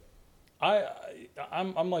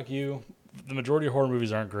 I'm like you. The majority of horror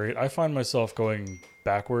movies aren't great. I find myself going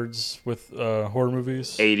backwards with horror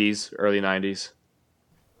movies. 80s, early 90s.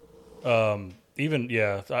 Even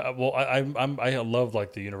yeah. I love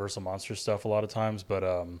like the Universal monster stuff a lot of times, but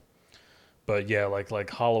yeah, like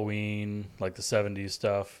Halloween, like the 70s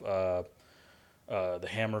stuff, the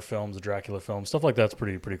Hammer films, the Dracula films, stuff like that's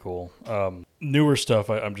pretty cool. Newer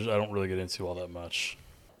stuff, I don't really get into all that much.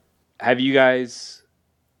 Have you guys?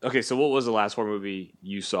 Okay, so what was the last horror movie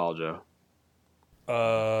you saw, Joe?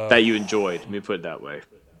 That you enjoyed. Let me put it that way.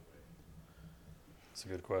 That's a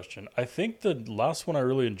good question. I think the last one I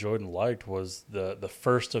really enjoyed and liked was the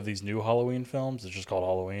first of these new Halloween films. It's just called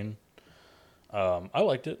Halloween. I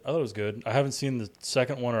liked it. I thought it was good. I haven't seen the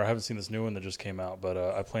second one, or I haven't seen this new one that just came out, but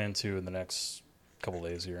I plan to in the next couple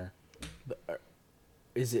days here.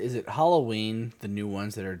 Is it Halloween? The new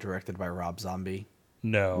ones that are directed by Rob Zombie?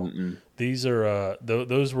 No, these are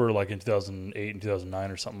those were like in 2008 and 2009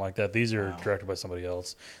 or something like that. These are directed by somebody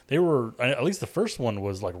else. They were, at least the first one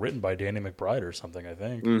was like written by Danny McBride or something, I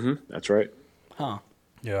think. That's right. Huh.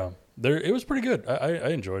 Yeah, it was pretty good. I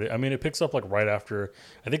enjoyed it. I mean, it picks up like right after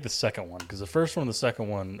I think the second one, because the first one and the second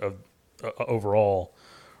one of overall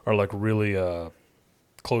are like really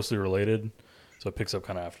closely related. So it picks up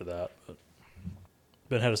kind of after that. But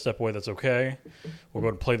Ben had to step away. That's okay. We're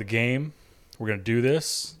going to play the game. We're going to do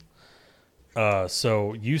this.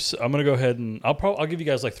 So I'm going to go ahead and I'll give you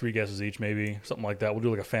guys like 3 guesses each, maybe something like that. We'll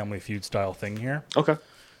do like a Family Feud style thing here. Okay.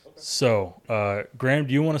 So, Graham,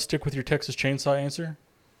 do you want to stick with your Texas Chainsaw answer?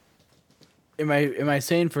 Am I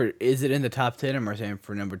saying is it in the top 10, or am I saying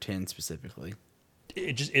for number 10 specifically?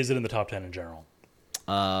 Is it in the top 10 in general?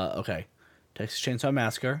 Okay. Texas Chainsaw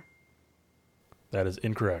Massacre. That is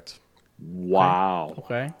incorrect. Wow.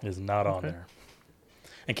 Okay. It is not on there.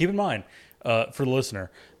 And keep in mind, for the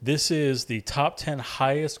listener, this is the top 10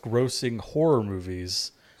 highest grossing horror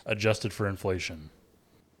movies adjusted for inflation.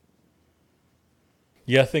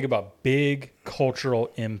 You got to think about big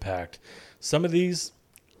cultural impact. Some of these,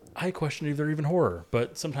 I question if they're even horror,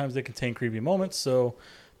 but sometimes they contain creepy moments, so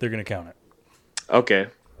they're going to count it. Okay.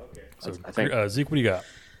 So, I think Zeke, what do you got?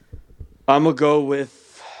 I'm gonna go with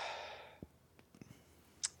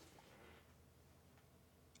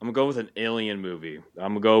an alien movie.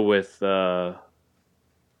 I'm gonna go with. I'm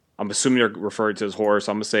assuming you're referring to as horror,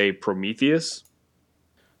 so I'm gonna say Prometheus.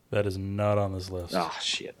 That is not on this list. Oh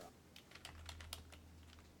shit!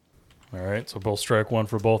 All right, so both strike one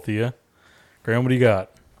for both of you. Graham, what do you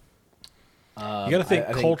got? You got to think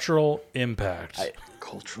cultural impact.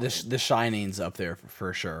 Cultural. The Shining's up there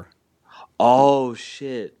for sure. Oh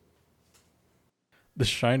shit! The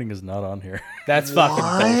Shining is not on here. That's fucking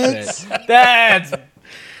bullshit. That's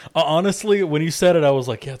honestly, when you said it, I was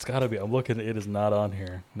like, yeah, it's got to be. I'm looking. It is not on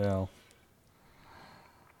here. No.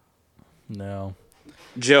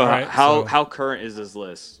 Joe, right, how current is this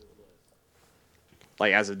list?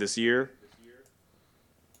 Like as of this year?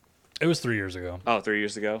 It was 3 years ago. Oh, 3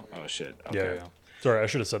 years ago? Oh shit. Okay. Yeah. Sorry, I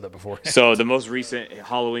should have said that before. So the most recent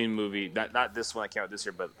Halloween movie, not this one that came out this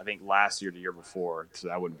year, but I think last year, the year before, so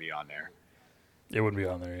that wouldn't be on there. It wouldn't be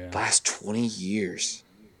on there, yeah. Last 20 years.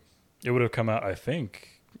 It would have come out, I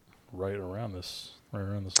think, right around the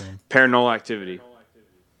same. Paranormal Activity.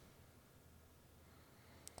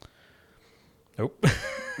 Nope.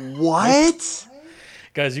 What?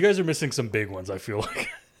 Guys, you guys are missing some big ones, I feel like.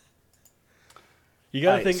 You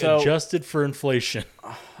got to think adjusted for inflation.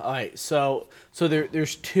 all right. So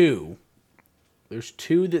there's two. There's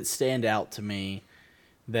two that stand out to me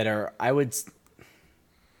that are I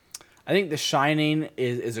think The Shining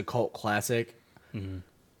is a cult classic.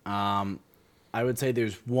 Mm-hmm. I would say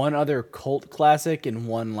there's one other cult classic and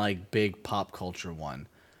one like big pop culture one.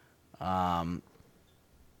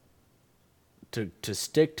 To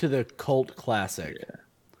stick to the cult classic,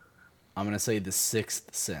 I'm gonna say The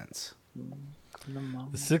Sixth Sense.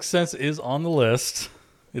 The Sixth Sense is on the list.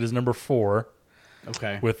 It is number 4.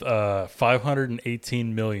 Okay. With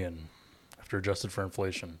 $518 million after adjusted for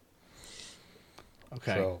inflation.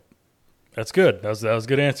 Okay. So that's good. That was a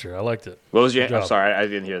good answer. I liked it. What was your? I'm sorry, I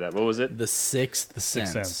didn't hear that. What was it? The Sixth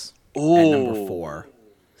Sense. Ooh. At number 4.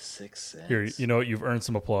 Sixth Sense. Here, you know what? You've earned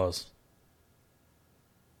some applause.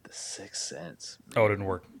 The Sixth Sense. Oh, it didn't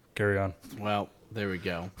work. Carry on. Well, there we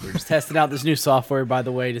go. We're just testing out this new software, by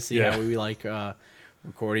the way, to see Yeah. how we like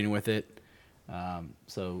recording with it.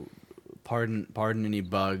 So, pardon any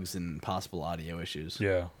bugs and possible audio issues.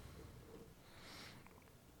 Yeah.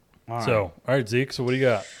 All right. So, all right, Zeke. So, what do you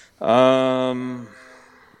got?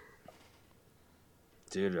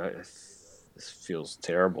 Dude, this feels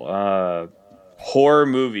terrible. Horror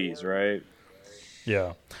movies, right?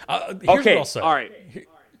 Yeah. Here's Okay, what I'll say. all right.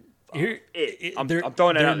 I'm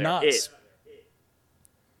throwing it out there. Not,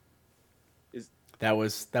 That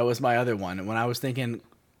was my other one. And when I was thinking I'll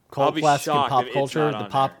cult be classic and shocked pop if it's culture, not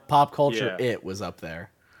the on pop culture, Yeah. it was up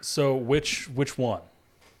there. So, which one?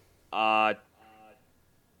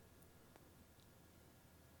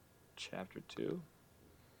 Chapter 2.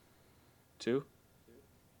 2?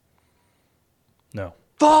 No.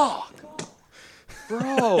 Fuck!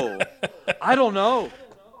 Bro! I don't know.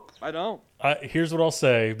 I don't. Here's what I'll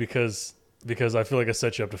say because I feel like I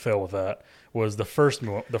set you up to fail with that. Was the first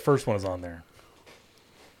one is on there.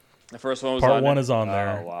 The first one was Part on one there? is on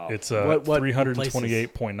there. Oh, wow. It's What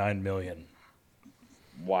 328.9 million.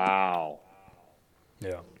 Wow.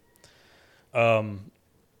 Yeah.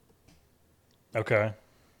 Okay.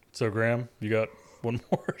 So Graham, you got one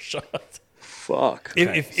more shot. Fuck.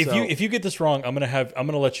 If you get this wrong, I'm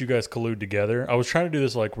gonna let you guys collude together. I was trying to do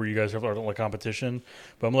this like where you guys have like competition,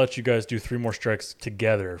 but I'm gonna let you guys do 3 more strikes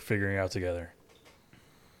together, figuring out together.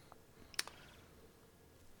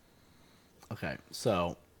 Okay,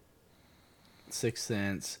 so Sixth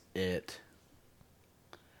Sense, it.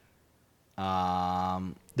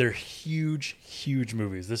 They're huge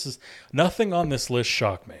movies. This is nothing on this list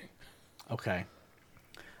shocked me. Okay.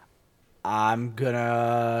 I'm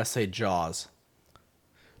gonna say Jaws.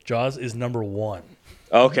 Jaws is number 1.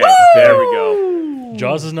 Okay, there we go.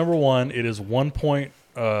 Jaws is number 1. It is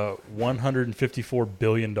 $1.154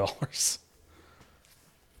 billion.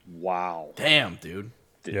 Wow. Damn, dude.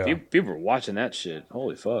 Yeah. People were watching that shit.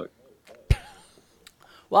 Holy fuck.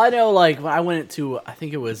 Well, I know, like, when I went to, I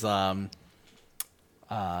think it was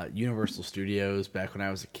Universal Studios back when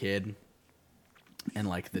I was a kid, and,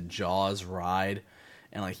 like, the Jaws ride,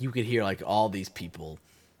 and, like, you could hear, like, all these people.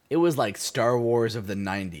 It was like Star Wars of the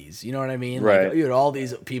 90s. You know what I mean? Right. Like, you had all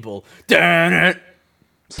these people, like,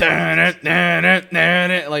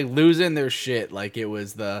 losing their shit. Like, it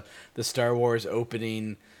was the Star Wars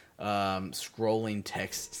opening scrolling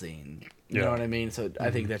text scene. You know what I mean? So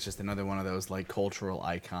I think that's just another one of those, like, cultural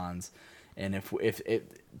icons. And if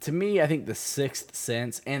to me, I think The Sixth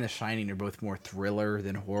Sense and The Shining are both more thriller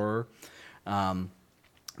than horror.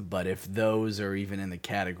 But if those are even in the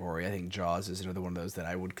category, I think Jaws is another one of those that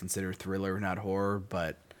I would consider thriller, not horror,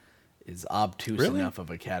 but is obtuse enough of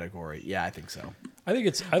a category. Yeah, I think so. I think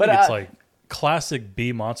it's like classic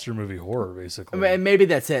B monster movie horror, basically. I mean, maybe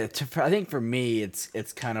that's it. I think for me, it's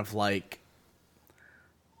kind of like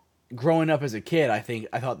growing up as a kid. I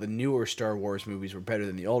thought the newer Star Wars movies were better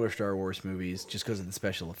than the older Star Wars movies just because of the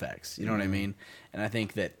special effects. You know what I mean? And I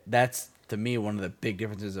think that's, to me, one of the big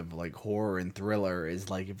differences of, like, horror and thriller is,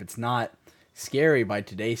 like, if it's not scary by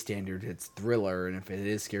today's standards, it's thriller, and if it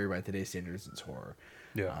is scary by today's standards, it's horror.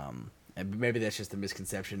 Yeah. And maybe that's just a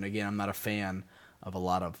misconception. Again, I'm not a fan of a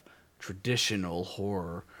lot of traditional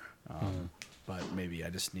horror, but maybe I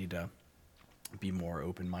just need to be more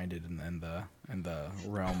open-minded in the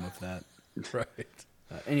realm of that. Right.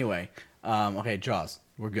 Anyway, okay, Jaws,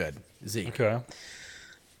 we're good. Zeke. Okay.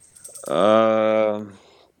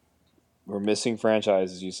 We're missing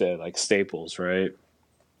franchises, you said, like staples, right?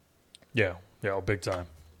 Yeah. Yeah. Big time.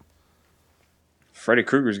 Freddy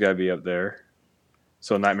Krueger's got to be up there.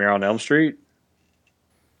 So Nightmare on Elm Street?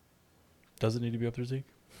 Does it need to be up there, Zeke?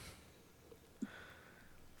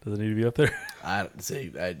 Does it need to be up there?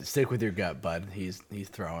 I'd stick with your gut, bud. He's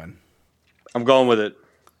throwing. I'm going with it.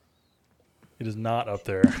 It is not up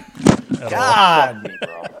there. God! Fuck me,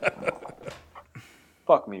 bro.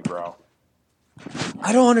 Fuck me, bro.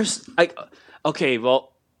 I don't understand. Okay,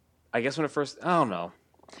 well, I guess when it first... I don't know.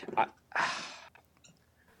 All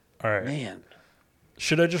right. Man.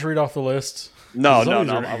 Should I just read off the list? No. You guys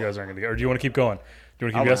aren't going to get... Or do you want to keep going? Do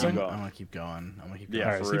you want to keep guessing? I want to keep going. Yeah,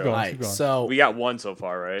 All right, for keep real. going. All Keep right, going. so We got one so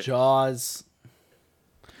far, right? Jaws.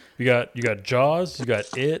 You got Jaws. You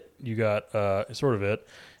got It. You got sort of It.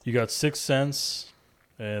 You got Sixth Sense,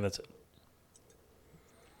 and that's it.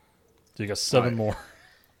 So you got 7 more.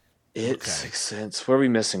 It Sixth Sense. What are we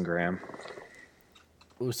missing, Graham?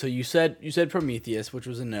 So you said Prometheus, which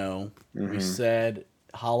was a no. Mm-hmm. We said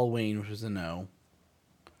Halloween, which was a no.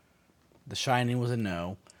 The Shining was a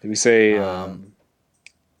no. Did we say...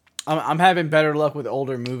 I'm having better luck with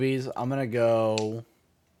older movies. I'm gonna go.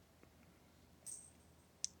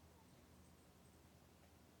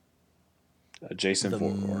 Jason The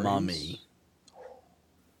Voorhees. Mummy.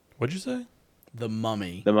 What'd you say? The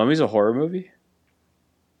Mummy. The Mummy's a horror movie?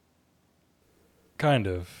 Kind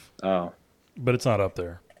of, Oh. but it's not up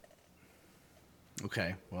there.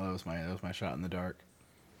 Okay, well that was my shot in the dark.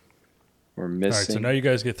 We're All missing. right, so now you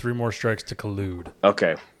guys get 3 more strikes to collude.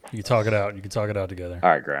 Okay. You can talk it out. You can talk it out together. All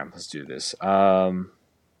right, Graham. Let's do this.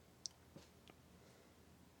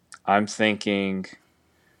 I'm thinking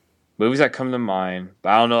movies that come to mind, but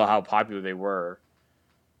I don't know how popular they were.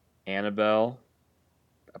 Annabelle.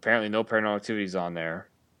 Apparently, no Paranormal Activity's on there.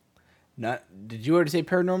 Did you already say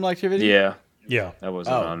Paranormal Activity? Yeah, Yeah. that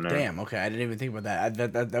wasn't Oh, on there. damn. Okay, I didn't even think about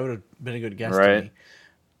that. That would have been a good guess to Right. me.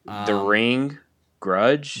 The Ring,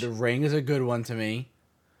 Grudge. The Ring is a good one to me.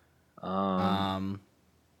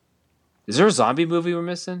 Is there a zombie movie we're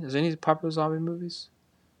missing? Is there any popular zombie movies?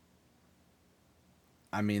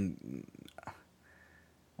 I mean,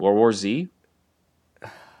 World War Z?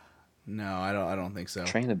 no, I don't think so.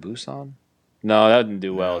 Train to Busan? No, that didn't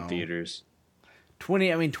do well No. at theaters.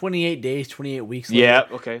 28 days, 28 weeks later. Yeah,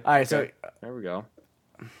 okay. All right, okay. There we go.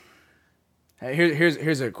 so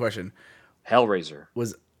here's a question. Hellraiser.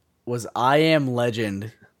 Was I Am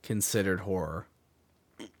Legend considered horror?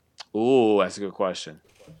 Ooh, that's a good question.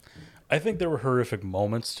 I think there were horrific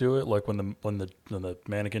moments to it, like when the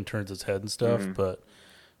mannequin turns its head and stuff. But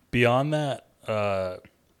beyond that,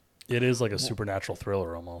 it is like a supernatural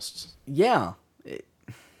thriller almost. Yeah.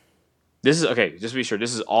 This is okay. Just to be sure,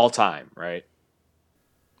 this is all time, right?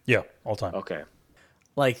 Yeah, all time. Okay.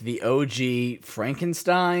 Like the OG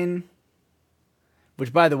Frankenstein,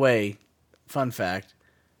 which, by the way, fun fact,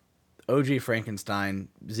 OG Frankenstein,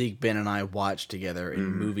 Zeke, Ben, and I watched together in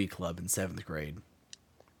movie club in 7th grade.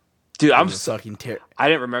 Dude, It was fucking I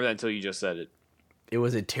didn't remember that until you just said it. It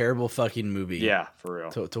was a terrible fucking movie. Yeah, for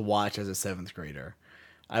real. To watch as a 7th grader.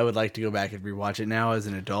 I would like to go back and rewatch it now as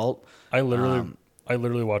an adult. I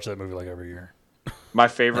literally watch that movie like every year. My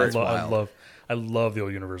favorite. I love the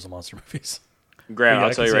old Universal monster movies. Graham, Yeah, I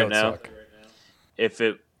I'll tell can you see right how now, it suck. if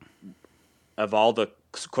it of all the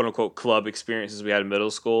quote unquote club experiences we had in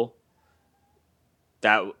middle school,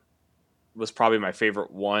 that was probably my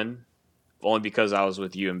favorite one, only because I was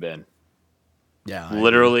with you and Ben. Yeah. I agree. It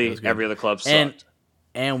Literally was good. every other club sucked.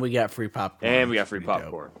 And we got free popcorn. And we got It's free pretty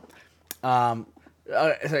popcorn. dope.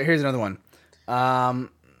 So here's another one.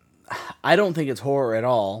 I don't think it's horror at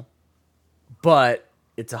all, but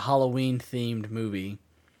it's a Halloween themed movie.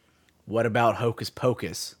 What about Hocus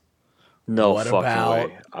Pocus? No What fucking about-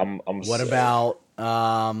 way. I'm What sick. about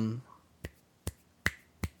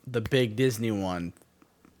the big Disney one,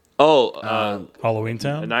 Halloween A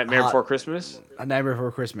Town? Nightmare Before Christmas? A Nightmare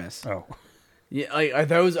Before Christmas? Oh. Yeah, like, are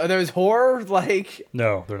those horror? Like,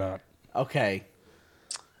 No, they're not. okay,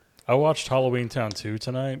 I watched Halloween Town 2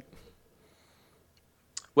 tonight.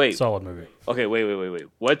 Wait. Solid movie. Okay, wait.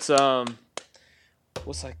 What's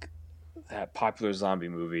like that popular zombie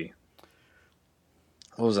movie?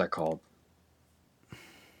 What was that called?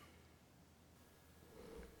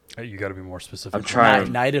 You got to be more specific. I'm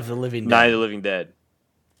trying. Night of the Living Dead. Night of the Living Dead.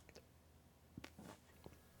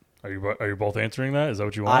 Are you both answering that? Is that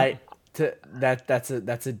what you want? That's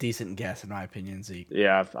a decent guess in my opinion, Zeke.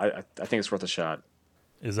 Yeah, I think it's worth a shot.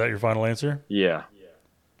 Is that your final answer? Yeah.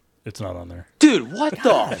 It's not on there. Dude, what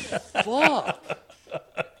the fuck?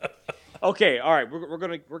 Okay, all right. We're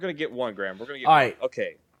gonna get one, Graham. We're gonna get All one. right.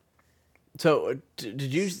 Okay. So did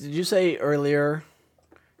you say earlier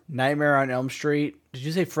Nightmare on Elm Street? Did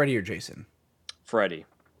you say Freddy or Jason? Freddy.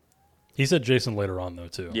 He said Jason later on though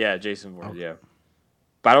too. Yeah, Jason Voorhees. Yeah.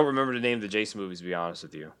 But I don't remember the name of the Jason movies. To be honest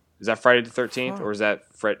with you, is that Friday the 13th or is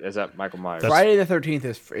that Michael Myers? Friday the 13th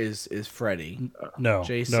is Freddy. No,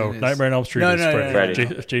 Jason no. is- Nightmare on Elm Street No, is no, no, Freddy. no,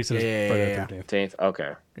 Freddy. no. Jason is Yeah, Friday yeah, the 13th. 13th.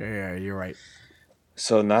 Okay. Yeah, you're right.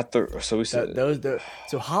 So not the. So we said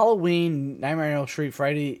So Halloween, Nightmare on Elm Street,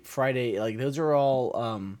 Friday, like those are all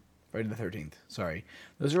Friday the 13th. Sorry,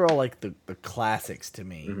 those are all like the classics to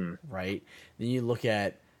me, right? Then you look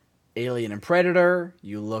at Alien and Predator.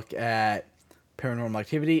 You look at Paranormal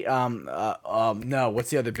Activity. No, what's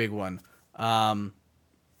the other big one?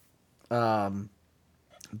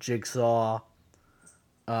 Jigsaw.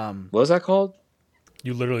 what was that called?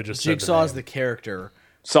 You literally just said Jigsaw is the the character.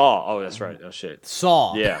 Saw. Oh, that's right. Oh shit.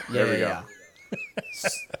 Saw. Yeah, there we go. yeah.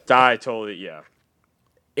 I totally. Yeah.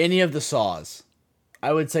 Any of the Saws.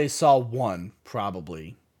 I would say Saw 1, probably.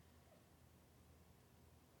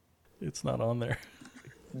 name. It's not on there.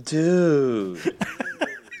 Dude.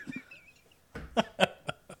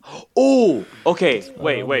 Oh, okay.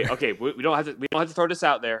 Wait. Okay, we don't have to throw this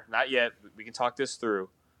out there. Not yet. We can talk this through.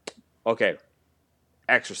 Okay.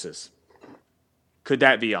 Exorcist. Could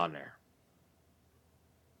that be on there?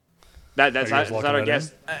 That's Are you guys not locking our that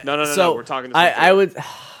guess. in? No. So We're talking. This I one through.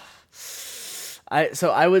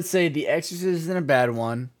 would. I would say The Exorcist isn't a bad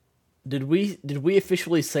one. Did we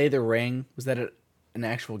officially say The Ring? Was that an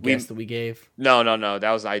actual guess that we gave? No.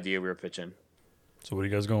 That was the idea we were pitching. So what are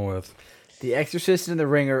you guys going with? The Exorcist and The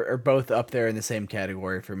Ring are both up there in the same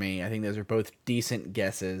category for me. I think those are both decent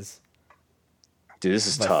guesses. Dude, this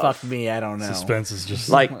is But tough. fuck me, I don't know. Suspense is just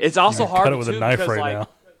Like, it's also hard cut it with too a knife because, right like, now.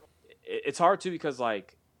 it's hard too because,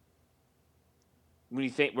 like,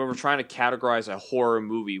 when we're trying to categorize a horror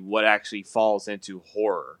movie, what actually falls into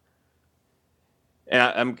horror?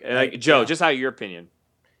 And Joe, just out of your opinion,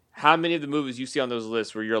 how many of the movies you see on those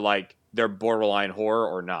lists where you're like they're borderline horror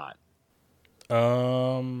or not?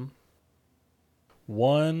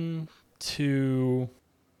 1, 2,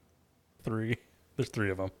 3. There's 3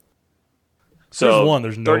 of them. So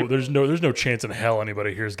There's one. 30 There's no chance in hell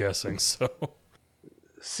anybody here's guessing. So,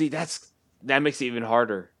 see, that makes it even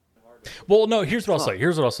harder. well, no. Here's what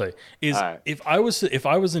I'll say. Is All right. if I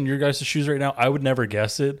was in your guys' shoes right now, I would never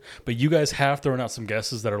guess it. But you guys have thrown out some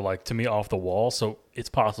guesses that are like to me off the wall, so it's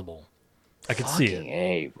possible. I could see it.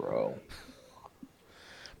 Hey, bro.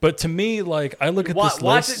 But to me, like I look at this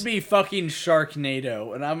Watch list. it be fucking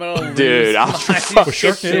Sharknado, and I'm gonna Dude, lose I'll my Was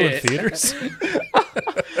Sharknado in shit. theaters?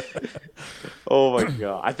 Oh my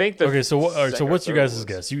god! I think the Okay, so all right, so what's your second or guys' third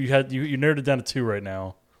guess? You narrowed it down to 2 right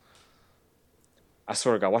now. I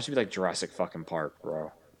swear to God, watch it be like Jurassic fucking Park,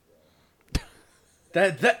 bro.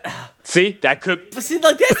 That See, that could but see,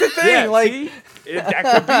 like that's the thing. Like see?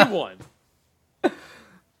 That could be one.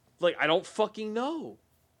 Like, I don't fucking know.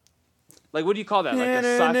 Like, what do you call that? Like a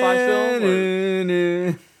sci-fi film?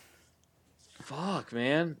 Or... Fuck,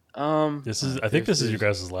 man. I think this is your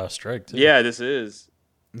guys' last strike too. Yeah, this is.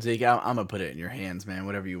 Zeke, I'm gonna put it in your hands, man.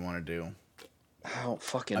 Whatever you want to do. I don't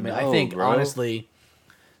fucking I mean, know, I think bro. honestly,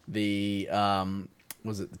 the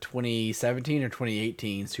was it the 2017 or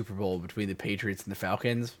 2018 Super Bowl between the Patriots and the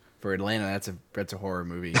Falcons for Atlanta? That's a horror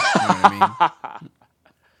movie. You know what I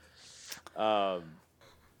mean?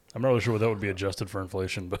 I'm not really sure what that would be adjusted for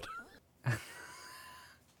inflation, but All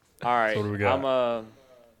right. So what do we got? I'm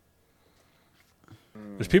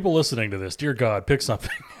there's people listening to this. Dear God, pick something.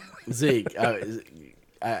 Zeke,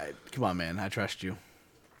 come on, man. I trust you.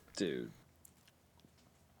 dude.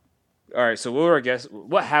 All right, so what were our guess?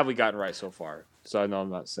 What have we gotten right so far? So I know I'm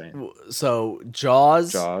not saying So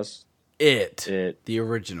Jaws, It. the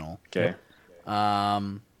original. Okay.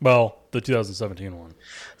 Well, the 2017 one.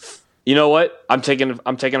 You know what? I'm taking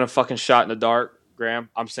a fucking shot in the dark, Graham.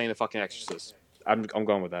 I'm saying the fucking Exorcist. I'm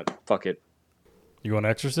going with that. Fuck it. You want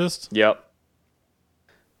Exorcist? Yep.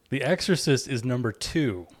 The Exorcist is number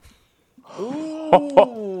 2.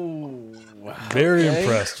 Ooh. Very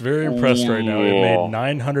impressed right now. It made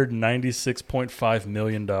 $996.5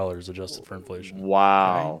 million adjusted for inflation.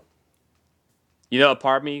 Wow. Okay. You know, a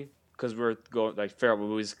part of me, because we're going like fair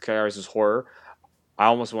movies categories as horror, I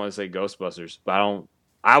almost want to say Ghostbusters, but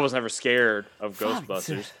I was never scared of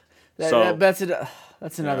Ghostbusters.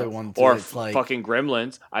 That's another one. Too. Or It's like, fucking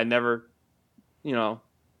Gremlins. I never, I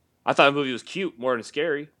thought the movie was cute more than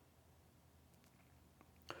scary.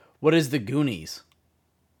 what is the Goonies?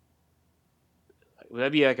 Would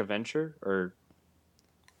that be like a venture or?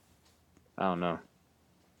 I don't know.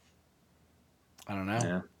 I don't know.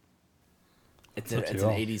 Yeah. It's Up to an y'all.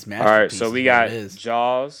 80s masterpiece. All right, so we is what got it is.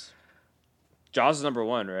 Jaws. Jaws is number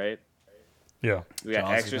 1, right? Yeah. We got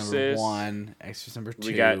Jaws is Exorcist. number 1. Exorcist number 2.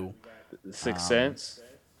 We got Sixth Sense.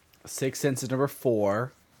 Sixth Sense is number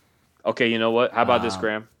 4. Okay, you know what? How about this,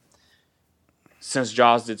 Graham? Since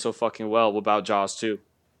Jaws did so fucking well, what about Jaws 2?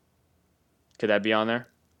 Could that be on there?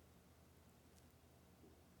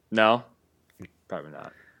 No? Probably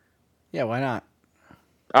not. Yeah, why not?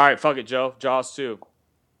 All right, fuck it, Joe. Jaws 2.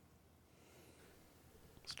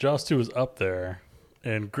 So Jaws 2 is up there.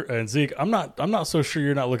 And Zeke, I'm not so sure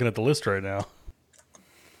you're not looking at the list right now.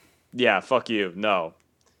 Yeah, fuck you. No.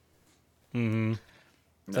 Mm-hmm.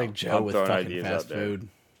 It's No, like Joe I'm with throwing fucking ideas fast out there. food.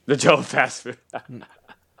 The Joe fast food.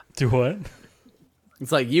 Do what?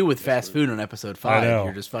 It's like you with fast food on episode 5. know.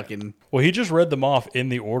 You're just fucking. Well, he just read them off in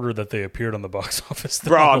the order that they appeared on the box office.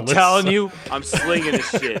 Bro, on the I'm list, telling so- you, I'm slinging this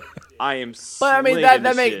shit. I am But I mean slinging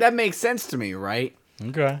that this makes sense to me, right?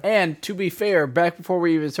 Okay. And to be fair, back before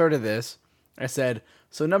we even started this, I said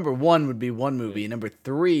so. Number 1 would be one movie. Number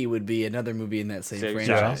 3 would be another movie in that same shit.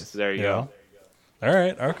 franchise. There you Yeah. go. All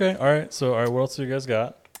right. Okay. All right. So, all right. What else do you guys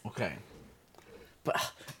got? Okay, but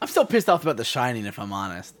I'm still pissed off about The Shining, if I'm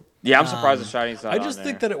honest. Yeah, I'm surprised The Shining's not I just on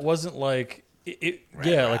think there. that it wasn't like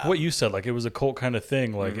yeah, like what you said. Like it was a cult kind of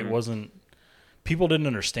thing. Like it wasn't. People didn't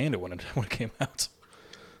understand it when it came out.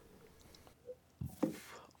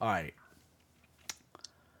 All right.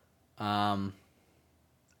 Um,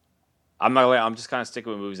 I'm not. I'm just kind of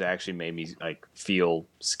sticking with movies that actually made me like feel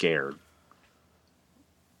scared.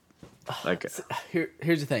 Like,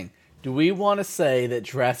 here's the thing: do we want to say that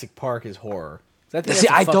Jurassic Park is horror? see,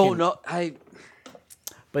 I don't know.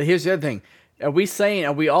 But here's the other thing: are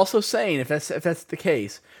we also saying if that's the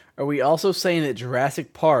case? Are we also saying that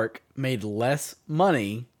Jurassic Park made less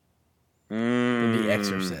money than The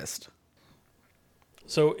Exorcist?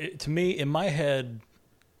 So to me, in my head,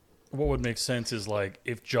 what would make sense is like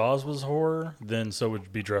if Jaws was horror, then so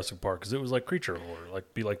would be Jurassic Park because it was like creature horror,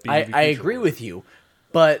 like B-movie I agree horror. with you,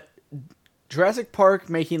 but Jurassic Park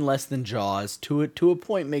making less than Jaws to a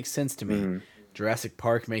point makes sense to me. Jurassic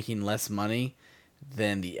Park making less money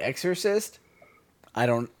than The Exorcist, I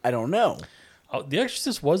don't know. The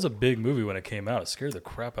Exorcist was a big movie when it came out. It scared the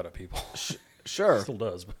crap out of people. Sure, It still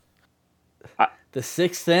does. But. The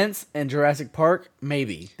Sixth Sense and Jurassic Park,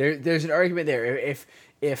 maybe there's an argument there. If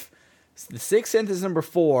The Sixth Sense is number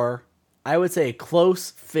 4, I would say a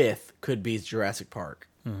close 5th could be Jurassic Park.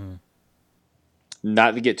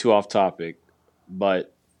 Not to get too off topic,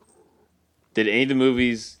 but did any of the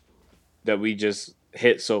movies that we just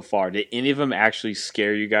hit so far, did any of them actually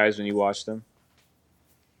scare you guys when you watched them?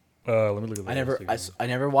 Let me look at that. I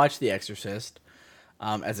never watched The Exorcist.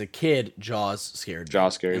 As a kid, Jaws scared me.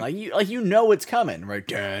 Jaws scared. And you know it's coming, right?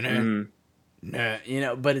 But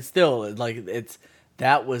it's still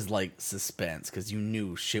that was like suspense because you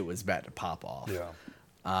knew shit was about to pop off. Yeah.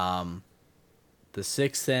 The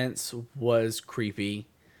Sixth Sense was creepy.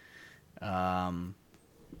 Jaws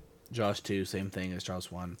 2, same thing as Jaws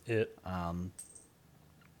 1.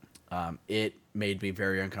 It made me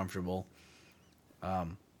very uncomfortable.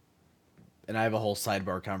 And I have a whole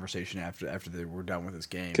sidebar conversation after we're done with this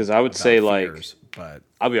game. Because I would say, fears, but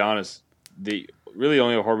I'll be honest, the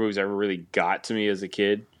only horror movies that ever really got to me as a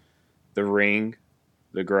kid, The Ring,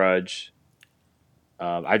 The Grudge.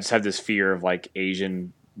 I just have this fear of like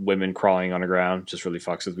Asian women crawling on the ground. Just really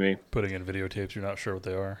fucks with me. Putting in videotapes, you're not sure what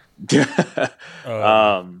they are.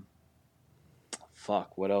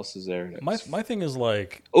 Fuck. What else is there? My thing is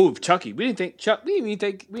like, Chucky. We didn't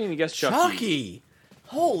even guess Chucky. Chucky.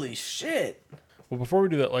 Holy shit. well, before we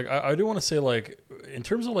do that, like, I do want to say, like, in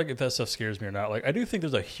terms of like if that stuff scares me or not, like, I do think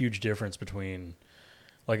there's a huge difference between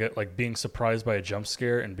like being surprised by a jump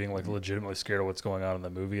scare and being like legitimately scared of what's going on in the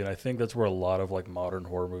movie. And I think that's where a lot of like modern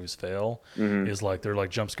horror movies fail. Is like they're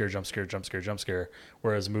like jump scare.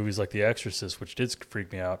 Whereas movies like The Exorcist, which did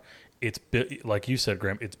freak me out, it's like you said,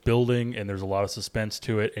 Graham, it's building and there's a lot of suspense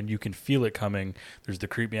to it and you can feel it coming. There's the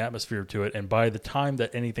creepy atmosphere to it, and by the time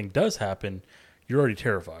that anything does happen, you're already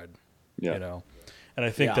terrified. Yeah. You know. And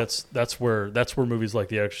I think that's where movies like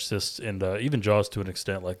The Exorcist and even Jaws to an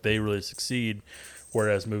extent, like, they really succeed.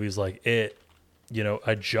 Whereas movies like It, you know,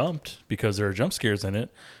 I jumped because there are jump scares in it,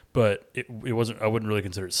 but it wasn't. I wouldn't really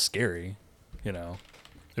consider it scary. You know,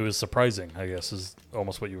 it was surprising, I guess, is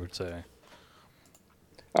almost what you would say.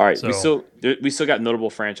 All right, So, we still got notable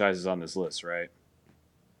franchises on this list, right?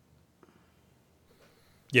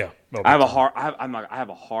 Yeah, I have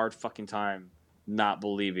a hard fucking time not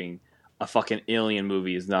believing a fucking Alien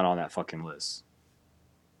movie is not on that fucking list.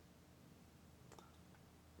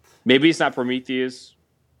 Maybe it's not Prometheus,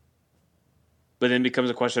 but then it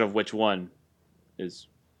becomes a question of which one is.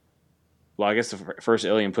 Well, I guess the first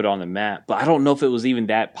Alien put it on the map, but I don't know if it was even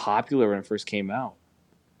that popular when it first came out.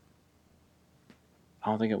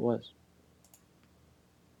 I don't think it was.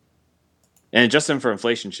 And adjusting for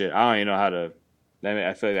inflation shit, I don't even know how to. I mean,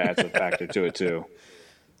 I feel like that's a factor to it too.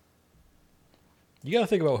 you got to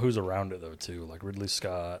think about who's around it though too, like Ridley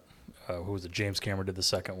Scott. Who was it? James Cameron did the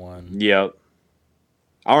second one. Yep.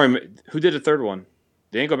 I don't remember who did the third one.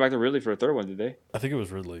 They didn't go back to Ridley for a third one, did they? I think it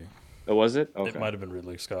was Ridley. Oh, was it? Okay. It might have been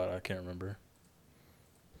Ridley Scott. I can't remember.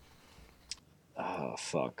 Oh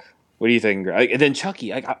fuck! What do you think? And then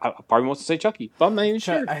Chucky. I probably wants to say Chucky, but I'm not even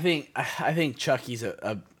sure. I think Chucky's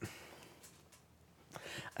a.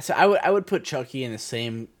 So I would put Chucky in the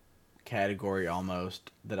same category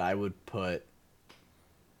almost that I would put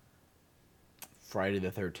Friday the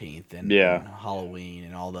 13th and Halloween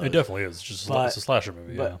and all those. It definitely is. It's a slasher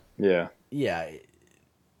movie. Yeah.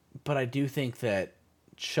 But I do think that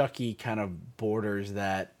Chucky kind of borders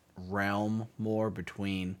that realm more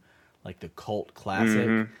between like the cult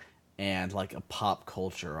classic and like a pop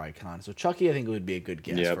culture icon. So Chucky, I think, would be a good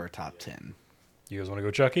guess for a top 10. You guys want to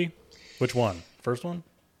go Chucky? Which one? First one?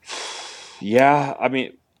 Yeah, I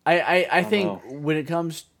mean, I think when it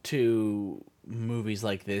comes to movies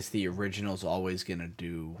like this, the original's always gonna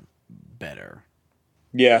do better.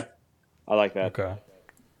 Yeah, I like that. Okay.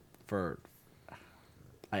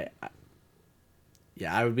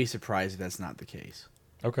 I would be surprised if that's not the case.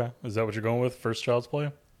 Okay. Is that what you're going with? First Child's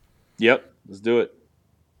Play? Yep, let's do it.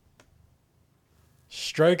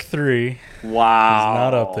 Strike 3 Wow. is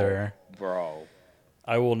not up there. Bro.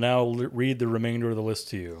 I will now read the remainder of the list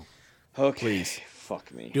to you. Okay. Please.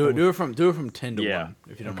 Fuck me. Do it from 10 to Yeah. 1,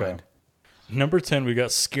 if you don't Okay. mind. Number 10, we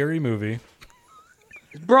got Scary Movie.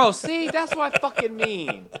 Bro, see, that's what I fucking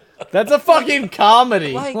mean. That's a fucking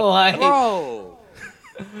comedy. Like, Like, bro.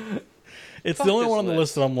 It's Fuck the only this one on the list.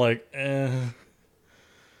 list that I'm like,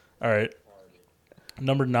 All right.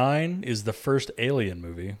 Number 9 is the first Alien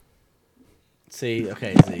movie. See,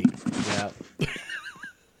 okay, Zeke. Yeah.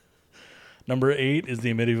 Number 8 is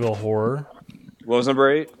the Amityville Horror. What was number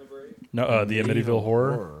 8? No, the Amityville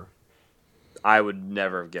Horror. I would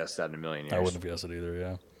never have guessed that in a million years. I wouldn't have guessed it either,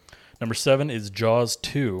 yeah. Number 7 is Jaws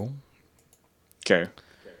 2. Okay.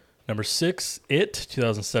 Number 6, It,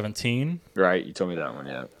 2017. Right, you told me that one,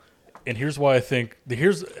 yeah. And here's why I think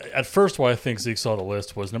at first why I think Zeke saw the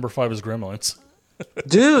list was number 5 is Gremlins.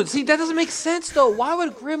 Dude, see, that doesn't make sense, though. Why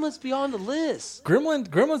would Gremlins be on the list?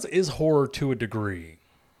 Gremlins is horror to a degree.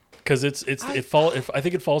 Because I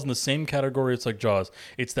think it falls in the same category. It's like Jaws.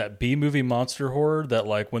 It's that B movie monster horror that,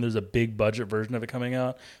 like, when there's a big budget version of it coming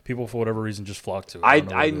out, people for whatever reason just flock to it.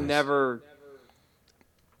 I never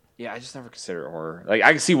considered it horror. Like,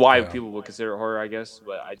 I can see why people would consider it horror, I guess,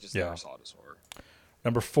 but I just never saw it as horror.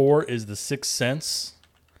 Number 4 is The Sixth Sense.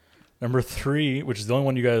 Number 3, which is the only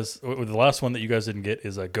one the last one that you guys didn't get,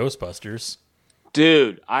 is Ghostbusters.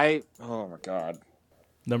 Dude, oh my god.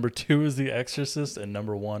 Number 2 is The Exorcist, and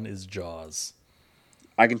number 1 is Jaws.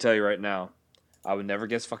 I can tell you right now, I would never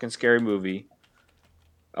guess fucking Scary Movie.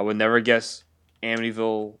 I would never guess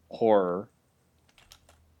Amityville Horror.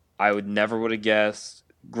 I would never would have guessed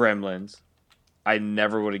Gremlins. I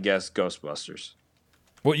never would have guessed Ghostbusters.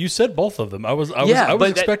 Well, you said both of them. I was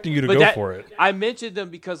expecting you to go for it. I mentioned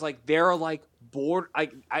them because like they're like bored.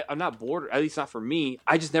 I'm not bored, at least not for me.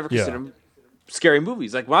 I just never consider them scary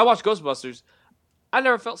movies. Like when I watched Ghostbusters, I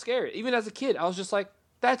never felt scared. Even as a kid, I was just like,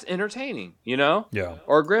 that's entertaining, you know? Yeah.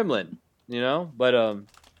 Or Gremlin, you know? But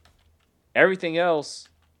everything else,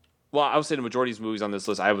 well, I would say the majority of these movies on this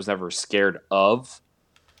list I was never scared of.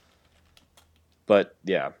 But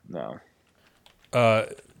yeah, no.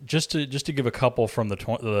 Just to give a couple from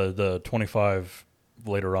the 25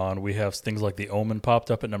 later on, we have things like The Omen popped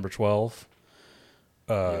up at number 12.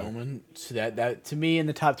 The Omen. So that to me in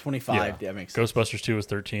the top 25, that makes sense. Ghostbusters 2 was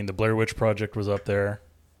 13. The Blair Witch Project was up there.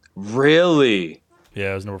 Really?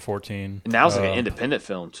 Yeah, it was number 14. And that was like an independent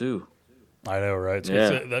film too. I know, right?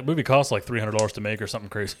 Yeah. That movie cost like $300 to make or something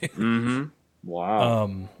crazy. Mm-hmm.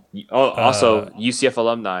 Wow. Also, UCF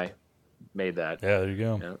alumni made that. Yeah, there you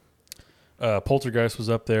go. Yep. Poltergeist was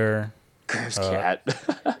up there. Graham's cat.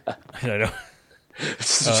 I know.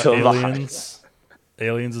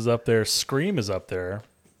 Aliens is up there. Scream is up there.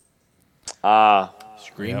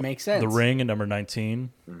 Scream makes sense. The Ring at number 19.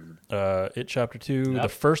 It Chapter 2. Yep. The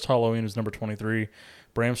first Halloween was number 23.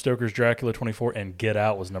 Bram Stoker's Dracula 24. And Get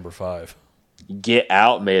Out was number 5. Get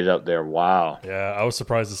Out made it up there. Wow. Yeah, I was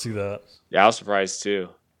surprised to see that. Yeah, I was surprised too.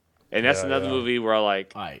 And that's another movie where I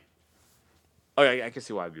like, I can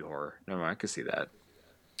see why it'd be horror. No, I can see that.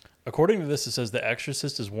 According to this, it says The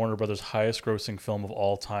Exorcist is Warner Brothers' highest grossing film of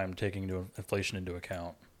all time, taking inflation into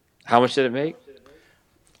account. How much did it make?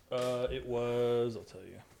 It was, I'll tell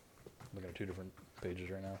you. I'm looking at 2 different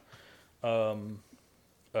pages right now.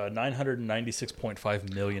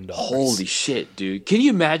 $996.5 million. Holy shit, dude! Can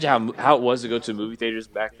you imagine how it was to go to movie theaters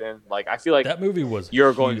back then? Like, I feel like that movie was.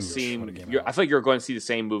 You're going to see. I feel like you're going to see the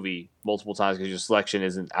same movie multiple times because your selection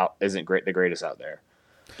isn't great, the greatest out there.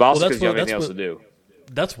 But also because you have anything else to do.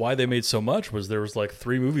 That's why they made so much. Was there was like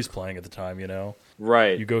 3 movies playing at the time. You know,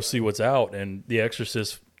 right? You go see what's out, and The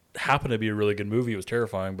Exorcist happened to be a really good movie. It was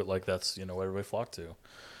terrifying, but like that's what everybody flocked to.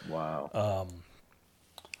 Wow.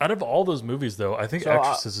 Out of all those movies, though, I think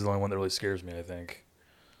Exorcist is the only one that really scares me, I think.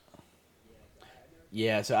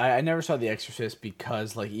 Yeah, so I never saw The Exorcist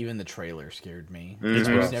because, like, even the trailer scared me. It's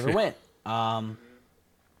I rough. just never went.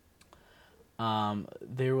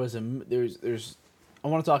 There's I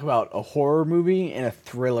want to talk about a horror movie and a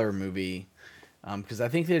thriller movie, because I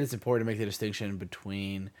think that it's important to make the distinction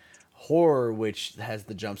between horror, which has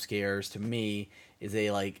the jump scares, to me, is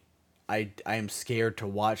I am scared to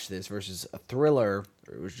watch this, versus a thriller,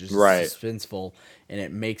 which is suspenseful, and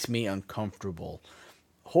it makes me uncomfortable.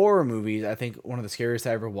 Horror movies, I think one of the scariest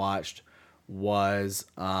I ever watched was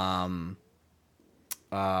The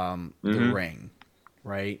Ring,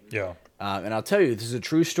 right? Yeah. And I'll tell you, this is a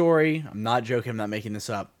true story. I'm not joking. I'm not making this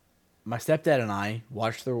up. My stepdad and I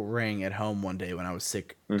watched The Ring at home one day when I was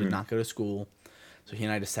sick, did not go to school. So he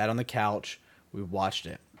and I just sat on the couch. We watched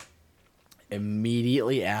it.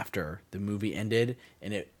 immediately after the movie ended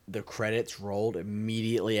and the credits rolled,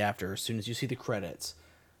 immediately after, as soon as you see the credits,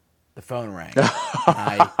 the phone rang. And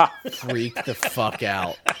I freaked the fuck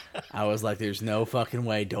out. I was like, there's no fucking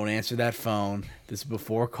way. Don't answer that phone. This is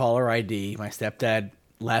before caller ID. My stepdad,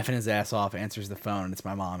 laughing his ass off, answers the phone, and it's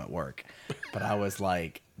my mom at work. But I was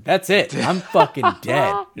like, that's it. I'm fucking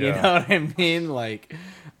dead. You Yeah. know what I mean? Like,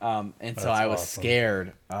 and so That's I was awesome.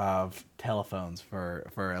 scared of telephones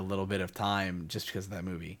for a little bit of time just because of that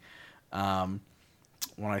movie.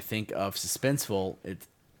 When I think of suspenseful, it's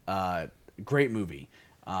great movie.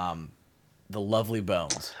 The Lovely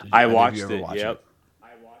Bones. Did I either of watched you ever it. watch Yep.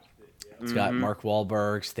 It's got Mark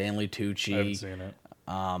Wahlberg, Stanley Tucci. I haven't seen it.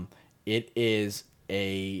 It is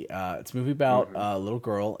it's a movie about a little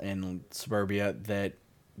girl in suburbia that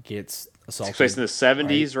gets assaulted. Takes place in the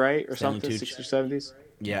 70s, right? Or Stanley something? Tucci. 60s or 70s?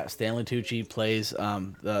 Yeah, Stanley Tucci plays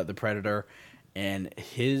the predator, and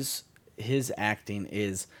his acting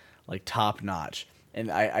is like top notch.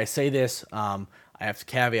 And I say this, I have to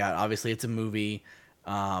caveat. Obviously, it's a movie.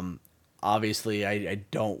 Obviously, I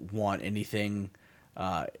don't want anything.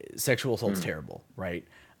 Sexual assault's terrible, right?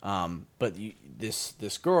 But this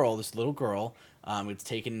little girl, gets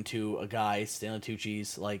taken into a guy, Stanley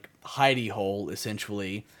Tucci's like hidey hole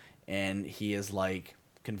essentially, and he is like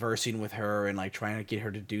conversing with her and like trying to get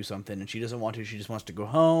her to do something, and she doesn't want to. She just wants to go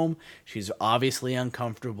home. She's obviously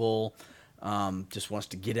uncomfortable. Just wants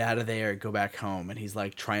to get out of there and go back home, and he's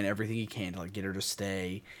like trying everything he can to like get her to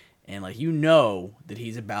stay. And like that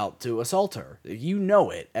he's about to assault her. You know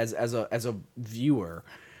it as a viewer,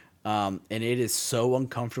 and it is so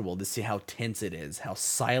uncomfortable to see how tense it is, how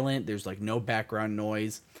silent. There's like no background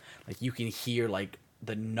noise, like you can hear like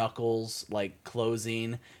the knuckles like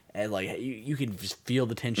closing, and like you can just feel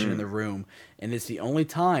the tension in the room. And it's the only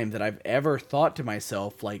time that I've ever thought to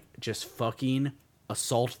myself like just fucking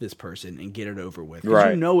assault this person and get it over with, 'cause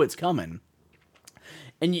Right. you know it's coming,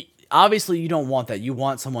 and obviously you don't want that. You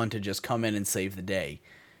want someone to just come in and save the day.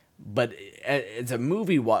 But it's a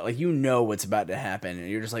movie, like you know what's about to happen, and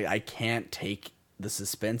you're just like, I can't take the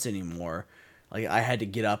suspense anymore. Like I had to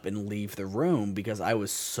get up and leave the room because I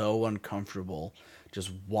was so uncomfortable just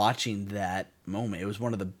watching that moment. It was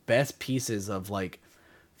one of the best pieces of like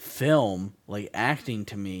film, like acting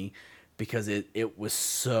to me, because it was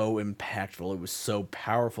so impactful. It was so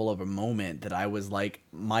powerful of a moment that I was like,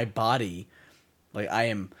 my body, like I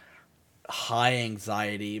am high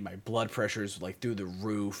anxiety, my blood pressure's like through the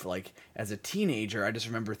roof. Like as a teenager, I just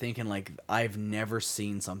remember thinking like I've never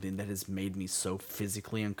seen something that has made me so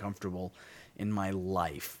physically uncomfortable in my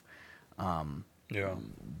life. Yeah.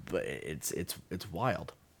 But it's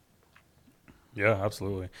wild. Yeah,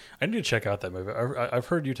 absolutely. I need to check out that movie. I've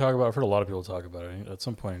heard you talk about. I've heard a lot of people talk about it. At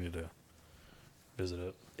some point, I need to visit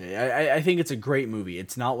it. I think it's a great movie.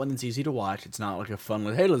 It's not one that's easy to watch. It's not like a fun,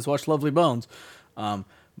 like, hey, let's watch Lovely Bones.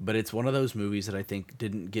 But it's one of those movies that I think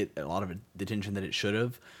didn't get a lot of the attention that it should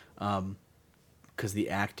have, because the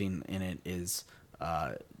acting in it is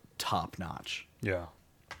top notch. Yeah.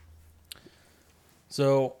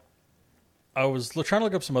 So, I was trying to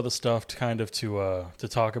look up some other stuff to kind of to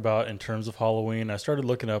talk about in terms of Halloween. I started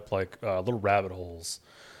looking up like little rabbit holes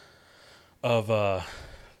of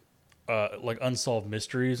like unsolved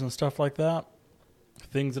mysteries and stuff like that.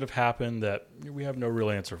 Things that have happened that we have no real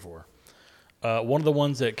answer for. One of the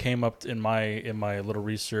ones that came up in my little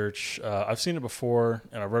research, I've seen it before,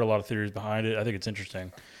 and I've read a lot of theories behind it. I think it's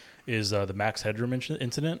interesting. Is the Max Headroom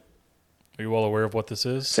incident? Are you well aware of what this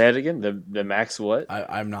is? Say it again. The Max what?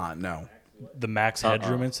 I'm not, no. The Max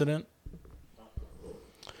Headroom incident.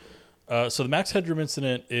 So the Max Headroom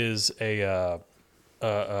incident is a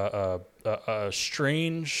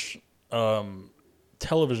strange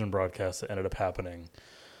television broadcast that ended up happening.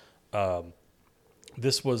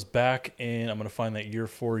 This was back in, I'm going to find that year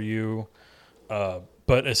for you.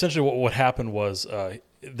 But essentially what happened was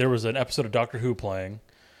there was an episode of Doctor Who playing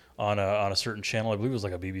on a certain channel. I believe it was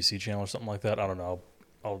like a BBC channel or something like that. I don't know.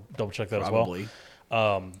 I'll double check that Probably. as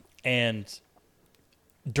well. And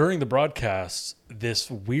during the broadcast,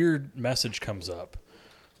 this weird message comes up.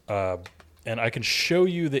 And I can show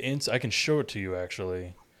you I can show it to you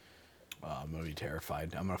actually. I'm gonna be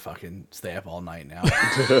terrified. I'm gonna fucking stay up all night now.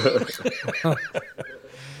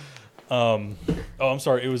 Oh, I'm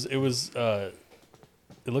sorry. It was. It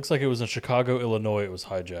looks like it was in Chicago, Illinois. It was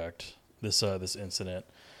hijacked. This incident.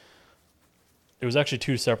 It was actually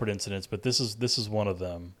two separate incidents, but this is one of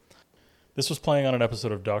them. This was playing on an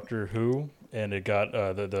episode of Doctor Who, and it got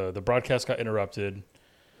the broadcast got interrupted,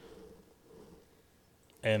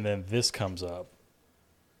 and then this comes up.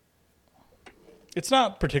 It's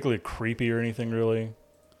not particularly creepy or anything, really.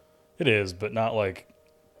 It is, but not like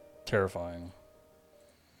terrifying.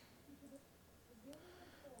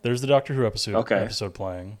 There's the Doctor Who Okay. episode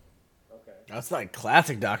playing. That's like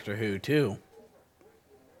classic Doctor Who too.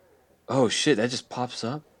 Oh shit! That just pops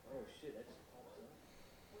up.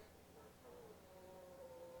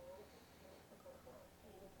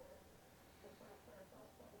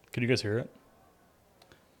 Can you guys hear it?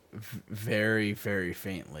 Very, very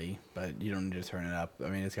faintly, but you don't need to turn it up. I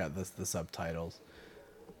mean, it's got the subtitles.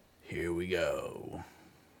 Here we go.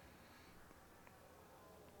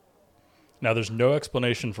 Now, there's no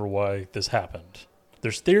explanation for why this happened.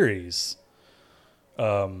 There's theories.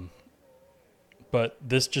 But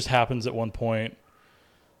this just happens at one point.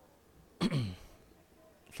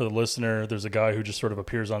 For the listener, there's a guy who just sort of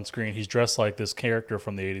appears on screen. He's dressed like this character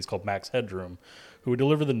from the 80s called Max Headroom, who would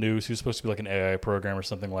deliver the news, who's supposed to be like an AI program or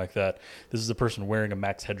something like that. This is a person wearing a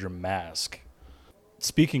Max Headroom mask,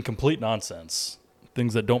 speaking complete nonsense,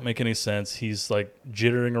 things that don't make any sense. He's like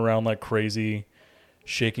jittering around like crazy,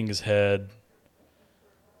 shaking his head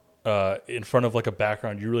in front of like a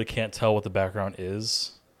background. You really can't tell what the background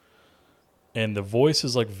is. And the voice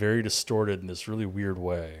is like very distorted in this really weird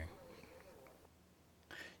way.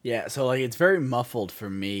 Yeah, so like it's very muffled for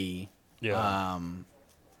me. Yeah.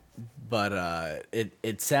 But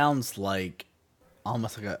it sounds like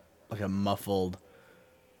almost like a muffled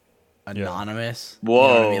Anonymous. Whoa, You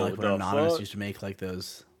know what I mean? Like when the Anonymous fuck? used to make like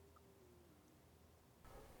those.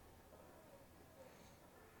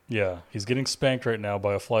 Yeah, he's getting spanked right now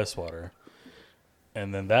by a fly swatter.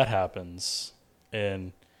 And then that happens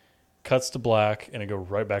and cuts to black and it goes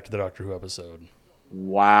right back to the Doctor Who episode.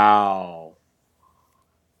 Wow.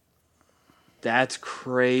 That's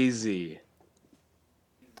crazy.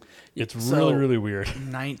 It's So- really, really weird.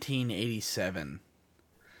 1987.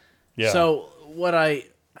 Yeah. So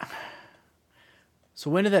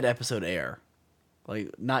when did that episode air?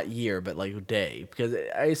 Like not year, but like day, because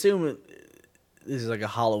I assume this is like a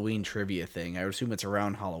Halloween trivia thing. I assume it's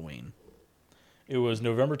around Halloween. It was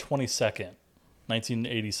November 22nd,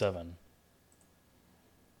 1987.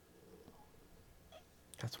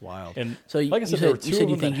 That's wild. And So like I said, there were two you said of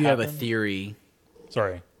you them think that you have a happened. theory.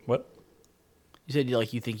 Sorry, what? You said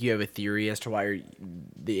you think you have a theory as to why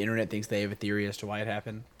the internet thinks they have a theory as to why it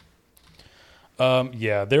happened.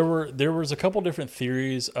 Yeah, there was a couple different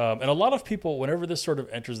theories, and a lot of people, whenever this sort of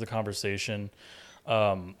enters the conversation,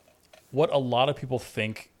 what a lot of people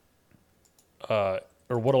think, or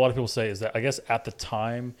what a lot of people say is that I guess at the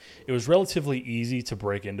time it was relatively easy to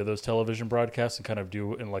break into those television broadcasts and kind of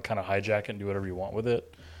hijack it and do whatever you want with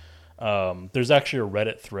it. There's actually a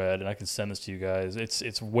Reddit thread, and I can send this to you guys.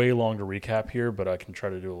 It's way long to recap here, but I can try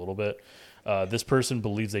to do a little bit. This person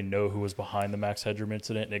believes they know who was behind the Max Headroom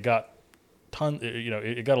incident, and it got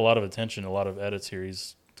it got a lot of attention, a lot of edits here.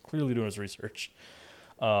 He's clearly doing his research.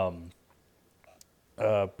 But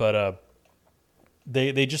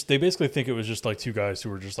they basically think it was just like two guys who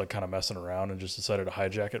were just like kind of messing around and just decided to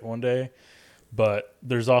hijack it one day. But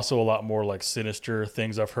there's also a lot more like sinister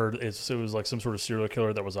things I've heard. It was like some sort of serial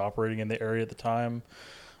killer that was operating in the area at the time,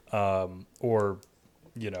 or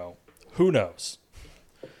who knows.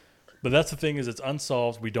 But that's the thing, is it's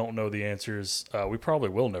unsolved. We don't know the answers. We probably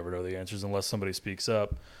will never know the answers unless somebody speaks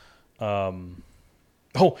up. In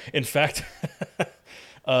fact,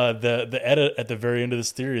 the edit at the very end of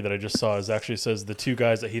this theory that I just saw actually says the two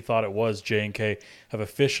guys that he thought it was, J and K, have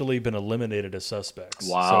officially been eliminated as suspects.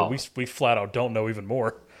 Wow. So we flat out don't know even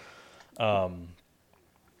more. But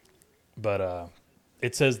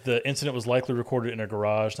it says the incident was likely recorded in a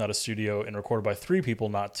garage, not a studio, and recorded by 3 people,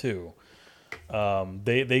 not 2.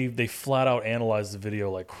 They flat out analyzed the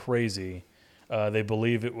video like crazy. They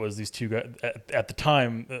believe it was these two guys. At the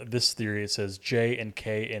time, this theory, it says J and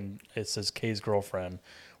K, and it says K's girlfriend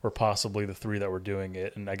were possibly the 3 that were doing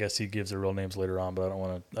it. And I guess he gives their real names later on, but I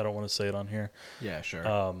don't want to say it on here. Yeah, sure.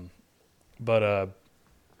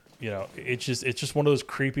 It's just one of those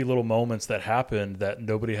creepy little moments that happened that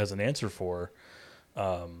nobody has an answer for.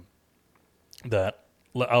 That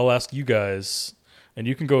I'll ask you guys, and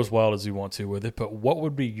you can go as wild as you want to with it, but what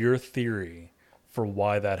would be your theory for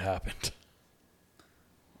why that happened?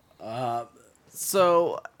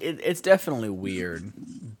 So it's definitely weird,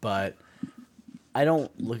 but I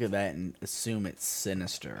don't look at that and assume it's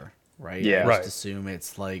sinister, right? Yeah. I just Right. assume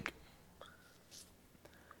it's like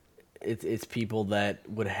it's people that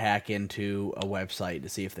would hack into a website to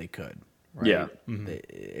see if they could. Right? Yeah.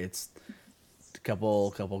 It's a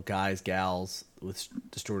couple guys, gals with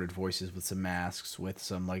distorted voices, with some masks, with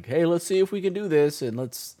some like, hey, let's see if we can do this, and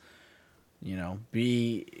let's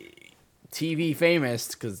be TV famous,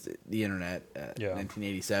 because the internet,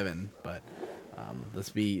 1987. But let's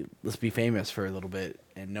be famous for a little bit,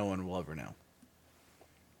 and no one will ever know.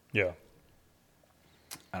 Yeah.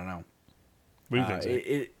 I don't know. What do you think,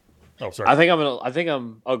 Zach? Oh, sorry.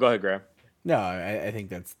 Oh, go ahead, Graham. No, I think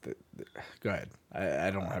that's go ahead. I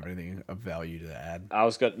don't have anything of value to add. I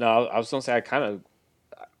was gonna say I kind of,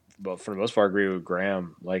 but for the most part, agree with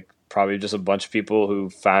Graham. Like, probably just a bunch of people who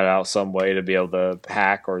found out some way to be able to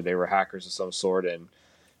hack, or they were hackers of some sort, and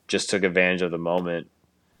just took advantage of the moment.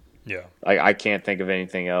 Yeah. Like, I can't think of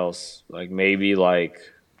anything else. Like, maybe no,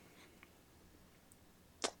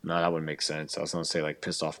 that wouldn't make sense. I was gonna say like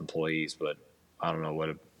pissed off employees, but I don't know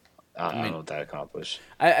I don't know what that accomplished.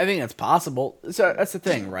 I think that's possible. So that's the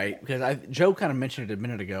thing, right? Because Joe kind of mentioned it a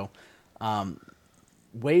minute ago.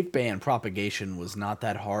 Wave band propagation was not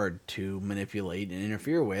that hard to manipulate and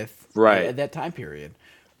interfere with Right. at that time period,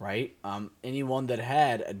 right? Anyone that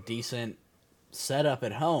had a decent setup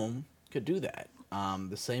at home could do that.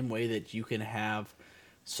 The same way that you can have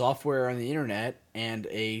software on the internet and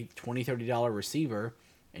a $20, $30 receiver,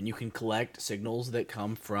 and you can collect signals that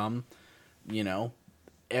come from,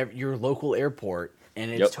 your local airport, and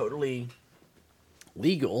it's totally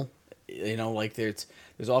legal. Like there's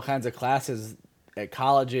all kinds of classes at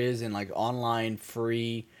colleges and like online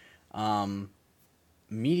free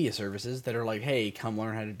media services that are like, hey, come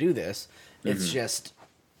learn how to do this. It's just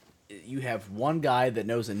you have one guy that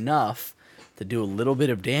knows enough to do a little bit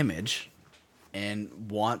of damage and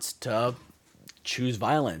wants to choose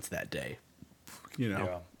violence that day.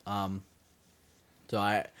 Yeah. So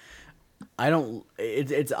I don't.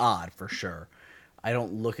 It's odd for sure. I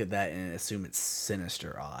don't look at that and assume it's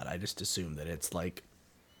sinister odd. I just assume that it's like,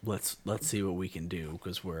 let's see what we can do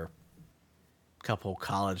because we're a couple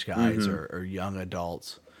college guys or young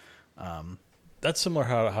adults. That's similar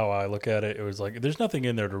how I look at it. It was like there's nothing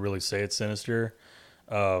in there to really say it's sinister.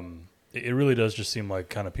 It really does just seem like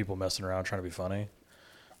kind of people messing around trying to be funny.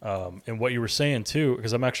 And what you were saying too,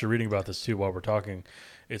 because I'm actually reading about this too while we're talking.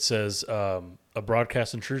 It says a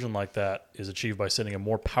broadcast intrusion like that is achieved by sending a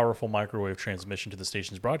more powerful microwave transmission to the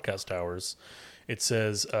station's broadcast towers. It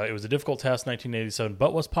says it was a difficult task in 1987,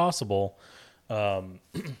 but was possible.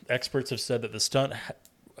 Experts have said that the stunt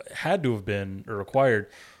had to have been or required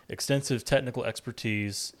extensive technical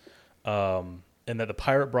expertise, and that the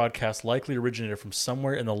pirate broadcast likely originated from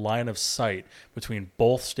somewhere in the line of sight between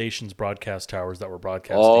both stations' broadcast towers that were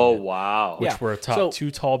broadcasting Oh, it, wow. which Yeah. were atop So-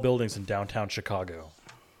 two tall buildings in downtown Chicago.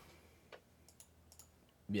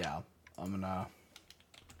 Yeah, I'm gonna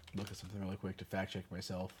look at something really quick to fact check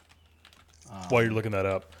myself. While you're looking that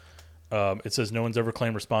up, it says no one's ever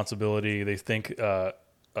claimed responsibility. They think the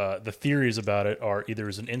theories about it are either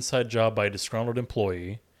as an inside job by a disgruntled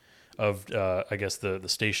employee of, I guess, the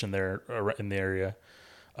station there in the area,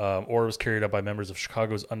 or it was carried out by members of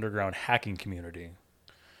Chicago's underground hacking community.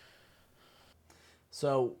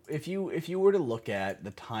 So if you were to look at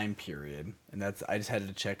the time period, and I just had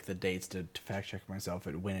to check the dates to fact check myself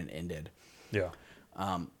at when it ended. Yeah.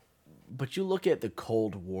 But you look at the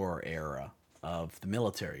Cold War era of the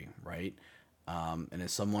military, right? And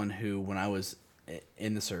as someone who, when I was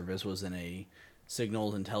in the service, was in a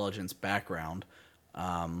signals intelligence background,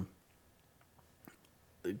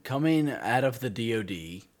 coming out of the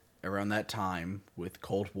DoD around that time with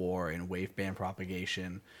Cold War and wave band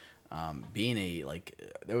propagation, being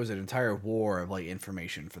there was an entire war of like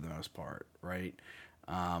information for the most part, right?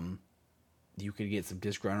 You could get some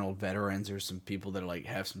disgruntled veterans or some people that like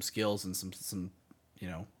have some skills and some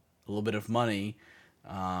a little bit of money,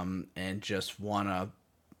 and just want to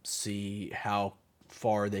see how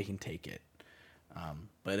far they can take it.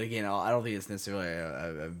 But again, I don't think it's necessarily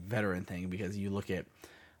a veteran thing, because you look at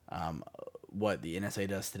what the NSA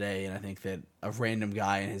does today, and I think that a random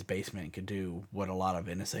guy in his basement could do what a lot of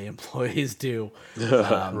NSA employees do,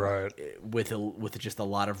 Right. with just a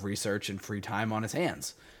lot of research and free time on his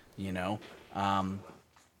hands.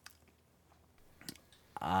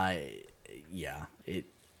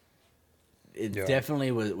 It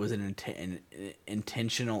definitely was an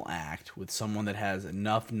intentional act with someone that has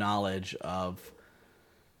enough knowledge of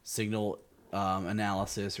signal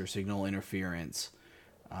analysis or signal interference,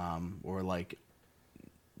 or like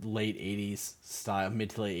late 80s style,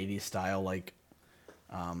 mid to late 80s style, like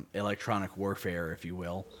electronic warfare, if you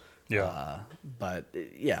will. Yeah. But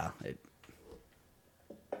it's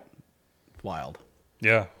wild.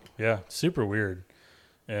 Yeah. Super weird.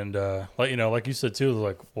 And like you said too,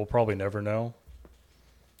 like we'll probably never know,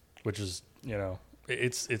 which is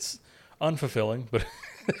it's unfulfilling. But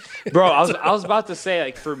Bro, I was about to say,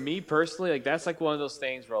 like, for me personally, like, that's like one of those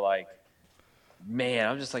things where, like, man,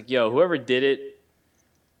 I'm just like, yo, whoever did it,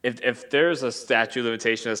 if there's a statute of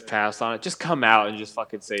limitation that's passed on it, just come out and just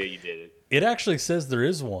fucking say you did it. it actually says there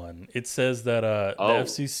is one. It says that the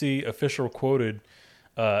FCC official quoted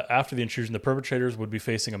After the intrusion, the perpetrators would be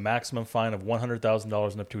facing a maximum fine of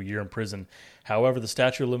 $100,000 and up to a year in prison. However, the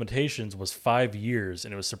statute of limitations was 5 years,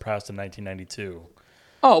 and it was surpassed in 1992.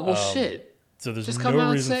 Oh, well, shit. So there's Just come out no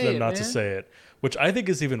and reason for say them it, not to man. say it, which I think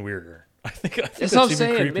is even weirder. I think That's that's what I'm even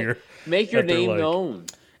saying. creepier. Make your that they're name like- known.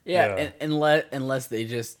 Yeah, unless they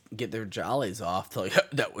just get their jollies off, to like,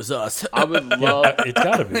 that was us. I would love. It's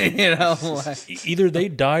got to be. you know, like, Either they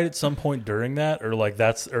died at some point during that, or like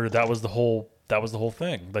that was the whole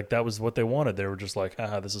thing. Like that was what they wanted. They were just like,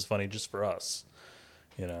 haha, this is funny just for us.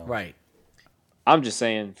 You know. right. I'm just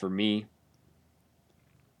saying, for me,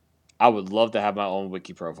 I would love to have my own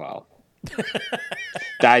wiki profile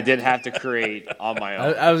that I didn't have to create on my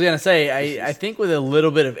own. I was gonna say, I think with a little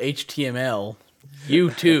bit of HTML,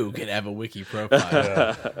 you too can have a wiki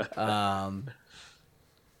profile.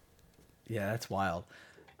 Yeah, that's wild.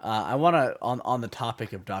 I want to on the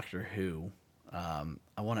topic of Doctor Who.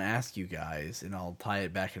 I want to ask you guys, and I'll tie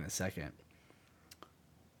it back in a second.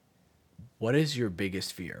 What is your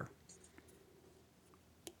biggest fear?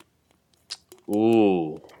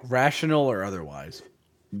 Ooh, Rational or otherwise?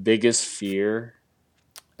 biggest fear.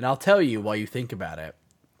 And I'll tell you while you think about it,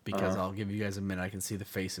 because I'll give you guys a minute. I can see the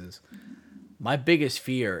faces. My biggest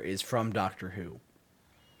fear is from Doctor Who,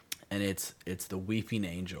 and it's the Weeping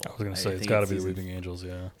Angel. I was gonna say it's think got to be the Weeping Angels.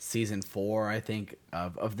 Yeah. Season 4, I think,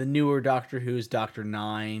 of the newer Doctor Who's Doctor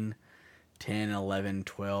 9, 10, 11,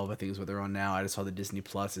 12, I think is what they're on now. I just saw the Disney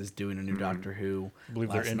Plus is doing a new Doctor Who. I believe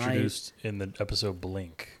last they're night. introduced in the episode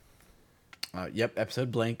Blink. Yep,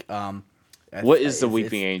 episode Blink. What is the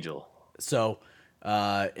Weeping Angel? So,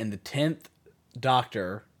 in the 10th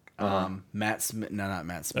Doctor, Matt Smith, no, not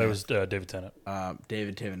Matt Smith. That was David Tennant.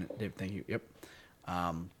 David Tennant. Thank you. Yep.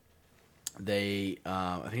 They,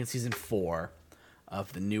 I think it's season 4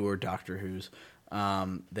 of the newer Doctor Who's.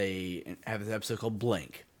 They have this episode called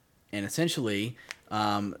Blink, and essentially,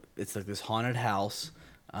 it's like this haunted house,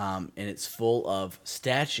 and it's full of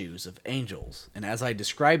statues of angels. And as I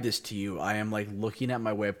describe this to you, I am like looking at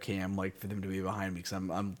my webcam, like for them to be behind me,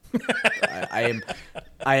 because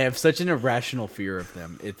I have such an irrational fear of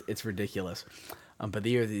them. It's ridiculous. But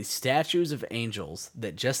they are these statues of angels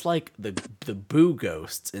that, just like the Boo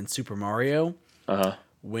ghosts in Super Mario,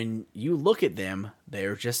 when you look at them, they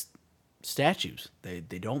are just statues. They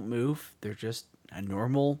don't move. They're just a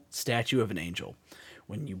normal statue of an angel.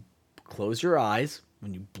 When you close your eyes,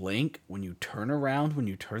 when you blink, when you turn around, when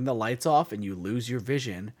you turn the lights off and you lose your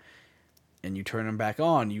vision, and you turn them back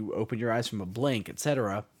on, you open your eyes from a blink,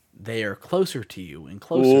 etc., they are closer to you and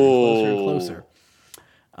closer and closer and closer.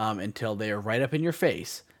 Until they are right up in your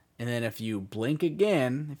face. And then if you blink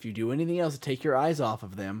again, if you do anything else to take your eyes off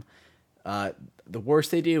of them, the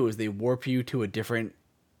worst they do is they warp you to a different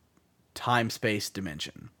time-space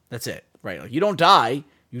dimension. That's it, right? Like, you don't die,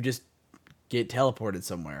 you just get teleported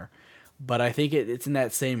somewhere. But I think it's in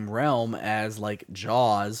that same realm as, like,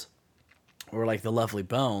 Jaws or, like, The Lovely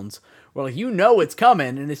Bones, where, like, you know it's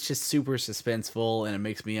coming, and it's just super suspenseful, and it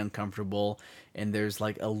makes me uncomfortable. And there's,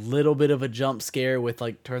 like, a little bit of a jump scare with,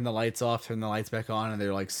 like, turn the lights off, turn the lights back on, and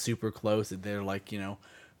they're, like, super close. And they're, like, you know,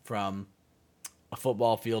 from a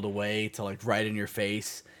football field away to, like, right in your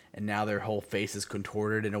face. And now their whole face is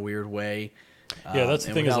contorted in a weird way. Yeah, that's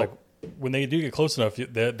the thing is, like, when they do get close enough,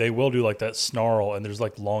 they will do, like, that snarl, and there's,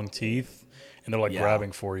 like, long teeth, and they're, like,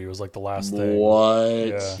 grabbing for you is, like, the last thing.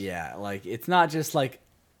 What? Yeah, like, it's not just, like,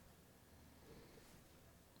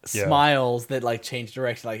 smiles that, like, change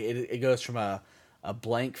direction. Like, it goes from a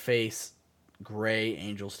blank face gray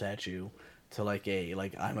angel statue to, like,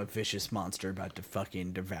 I'm a vicious monster about to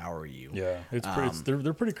fucking devour you. Yeah,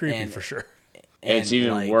 they're pretty creepy for sure. And it's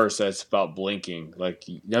even like, worse. That's about blinking. Like,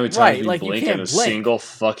 you know how many times you blink in a single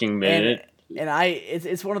fucking minute? And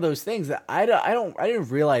it's one of those things that I didn't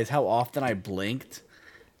realize how often I blinked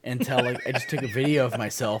until, like, I just took a video of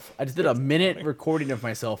myself. I just did a minute recording of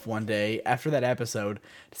myself one day after that episode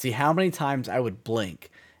to see how many times I would blink.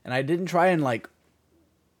 And I didn't try and, like,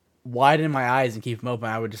 widen my eyes and keep them open.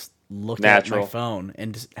 I would just look at my phone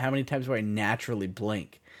and just how many times do I naturally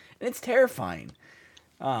blink. And it's terrifying.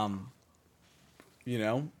 You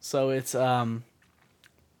know? So it's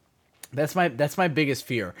that's my biggest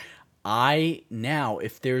fear.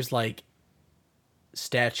 If there's, like,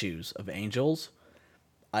 statues of angels,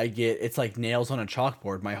 it's like nails on a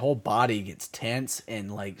chalkboard. My whole body gets tense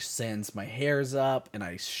and, like, sends my hairs up, and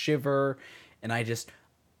I shiver, and I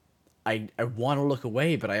want to look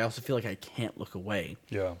away, but I also feel like I can't look away.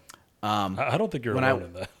 Yeah. I don't think you're alone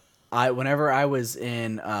in that. Whenever I was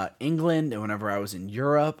in England and whenever I was in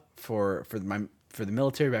Europe for the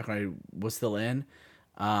military back when I was still in,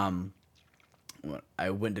 I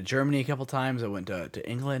went to Germany a couple times. I went to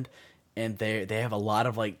England, and they have a lot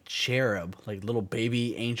of like cherub, like little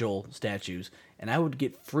baby angel statues, and I would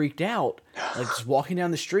get freaked out, like just walking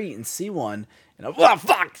down the street and see one, and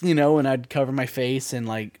fuck, and I'd cover my face and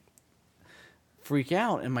like freak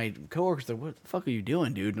out, and my coworkers like, "What the fuck are you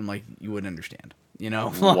doing, dude?" And I'm like, "You wouldn't understand,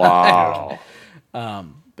 Wow.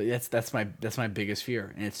 But that's my biggest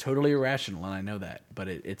fear, and it's totally irrational, and I know that, but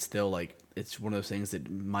it's still like it's one of those things that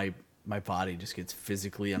my body just gets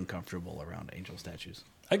physically uncomfortable around angel statues.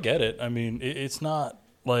 I get it. I mean, it's not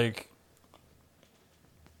like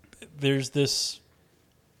there's this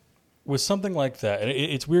with something like that, and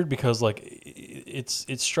it's weird because like it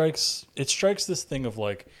strikes this thing of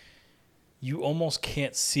like you almost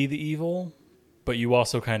can't see the evil, but you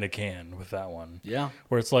also kind of can with that one. Yeah,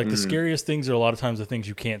 where it's like the scariest things are a lot of times the things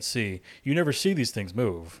you can't see. You never see these things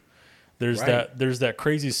move. There's that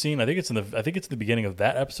crazy scene. I think it's in the beginning of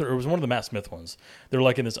that episode, or it was one of the Matt Smith ones. They're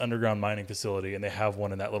like in this underground mining facility, and they have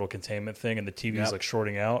one in that little containment thing, and the TV's like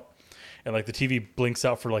shorting out, and like the TV blinks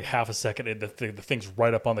out for like half a second, and the thing's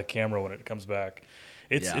right up on the camera when it comes back.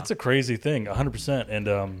 It's a crazy thing, 100%,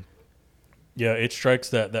 and it strikes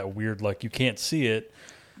that weird like you can't see it.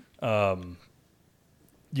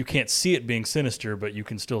 You can't see it being sinister, but you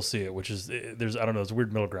can still see it, which is there's a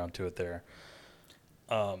weird middle ground to it there.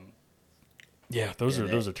 Yeah, those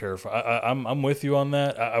are terrifying. I'm with you on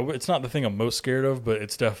that. It's not the thing I'm most scared of, but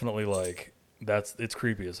it's definitely like it's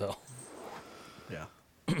creepy as hell. Yeah.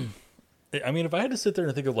 I mean, if I had to sit there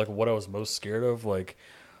and think of like what I was most scared of, like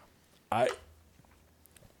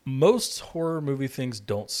most horror movie things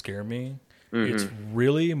don't scare me. Mm-hmm. It's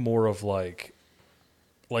really more of like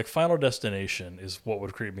Final Destination is what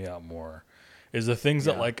would creep me out more. Is the things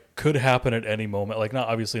that like could happen at any moment, like not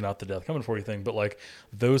the death coming for you thing, but like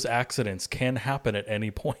those accidents can happen at any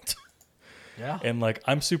point. Yeah. And like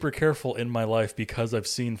I'm super careful in my life because I've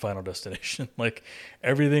seen Final Destination. Like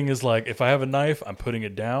everything is like if I have a knife, I'm putting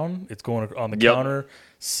it down. It's going on the counter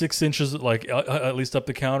 6 inches, like at least up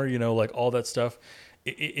the counter. Like all that stuff.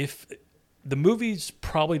 If the movies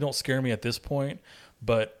probably don't scare me at this point,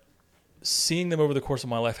 but seeing them over the course of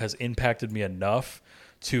my life has impacted me enough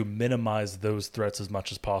to minimize those threats as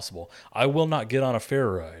much as possible. I will not get on a fair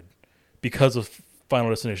ride because of Final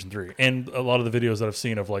Destination 3 and a lot of the videos that I've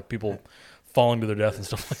seen of like people falling to their death and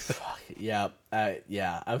stuff like that.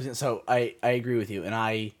 Yeah. I agree with you, and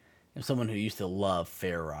I am someone who used to love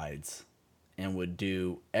fair rides and would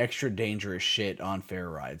do extra dangerous shit on fair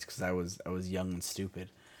rides because I was young and stupid.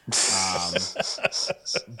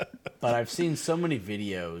 But I've seen so many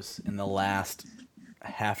videos in the last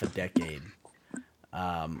half a decade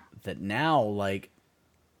that now, like,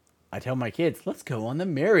 I tell my kids, let's go on the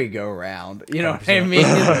merry-go-round. You know 100%. What I mean?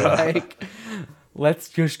 Like, let's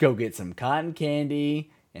just go get some cotton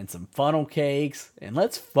candy and some funnel cakes, and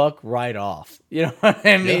let's fuck right off. You know what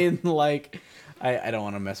I mean? Yeah. Like, I don't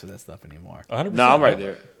want to mess with that stuff anymore. 100%. No, I'm right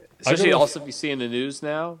there. Especially also if you see in the news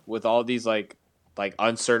now with all these, like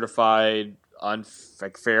uncertified,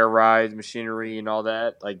 like fair ride machinery and all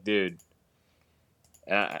that. Like, dude,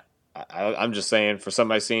 I'm just saying, for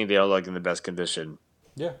somebody seeing, they are like in the best condition.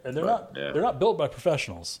 Yeah, and they're not built by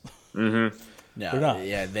professionals. Mm-hmm. No, they're not.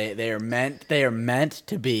 Yeah, they are meant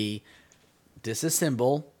to be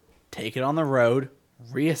disassemble, take it on the road,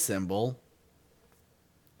 reassemble,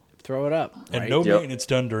 throw it up, and no maintenance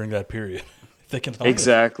done during that period. They can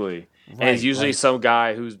exactly. Right, and it's usually some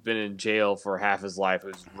guy who's been in jail for half his life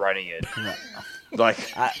who's running it. Like,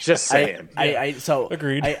 just saying.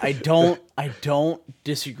 Agreed. I don't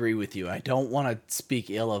disagree with you. I don't want to speak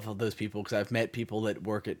ill of those people because I've met people that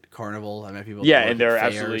work at carnival. I've met people. Yeah, that work and they're at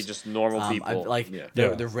fairs. absolutely just normal people.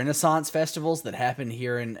 The Renaissance festivals that happen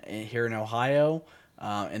here in Ohio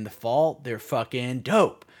in the fall. They're fucking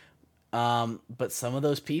dope. But some of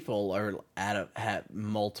those people are had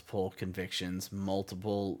multiple convictions,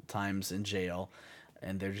 multiple times in jail,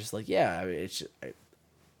 and they're just like,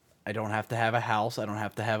 I don't have to have a house. I don't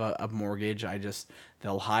have to have a mortgage.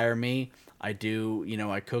 They'll hire me. I do,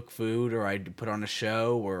 I cook food, or I put on a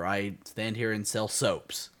show, or I stand here and sell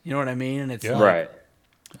soaps. You know what I mean? And it's right.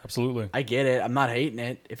 Absolutely. I get it. I'm not hating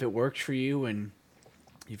it. If it works for you and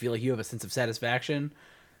you feel like you have a sense of satisfaction,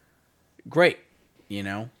 great,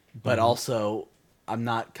 But also, I'm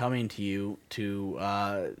not coming to you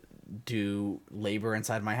to do labor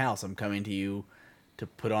inside my house. I'm coming to you to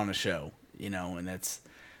put on a show, and that's,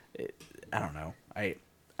 I don't know. I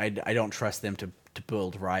don't trust them to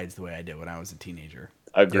build rides the way I did when I was a teenager.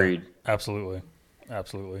 Agreed. Yeah, absolutely.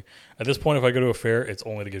 At this point, if I go to a fair, it's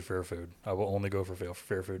only to get fair food. I will only go for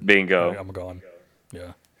fair food. Bingo. I'm gone.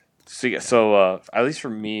 Yeah. So at least for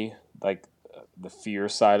me, like the fear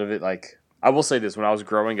side of it, like I will say this: when I was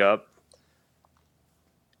growing up,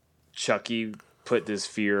 Chucky put this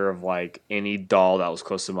fear of like any doll that was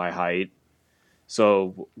close to my height.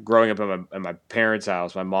 So growing up at my parents'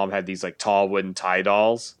 house, my mom had these like tall wooden tie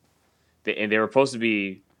dolls, and they were supposed to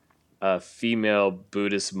be female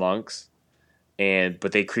Buddhist monks,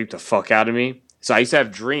 but they creeped the fuck out of me. So I used to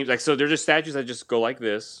have dreams like so. They're just statues that just go like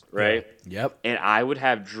this, right? Yep. And I would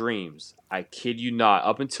have dreams. I kid you not,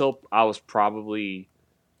 up until I was probably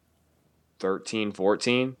 13,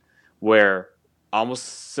 14, where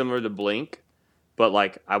almost similar to Blink, but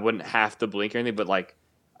like I wouldn't have to blink or anything, but like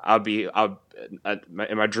in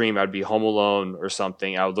my dream I'd be home alone or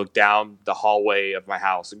something. I would look down the hallway of my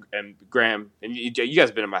house, and Graham and you guys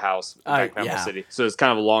have been in my house back in Panama City, so it's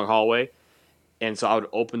kind of a long hallway, and so I would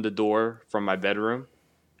open the door from my bedroom,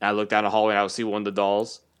 and I look down the hallway and I would see one of the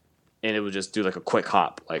dolls, and it would just do like a quick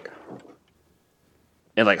hop,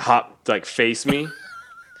 and hop like face me.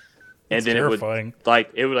 And then terrifying.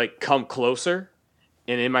 it would like come closer,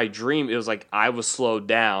 and in my dream it was like I was slowed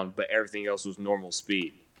down, but everything else was normal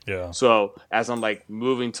speed. Yeah. So as I'm like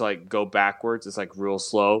moving to like go backwards, it's like real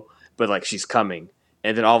slow, but like she's coming,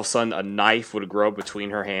 and then all of a sudden a knife would grow between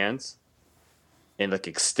her hands, and like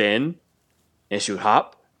extend, and she would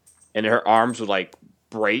hop, and her arms would like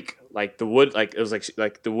break, like the wood, like it was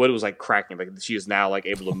like the wood was like cracking, like she is now like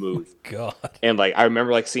able to move. God. And like I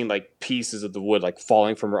remember like seeing like pieces of the wood like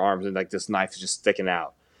falling from her arms, and like this knife is just sticking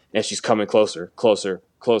out, and she's coming closer, closer,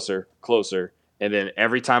 closer, closer, and then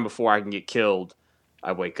every time before I can get killed,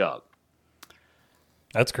 I wake up.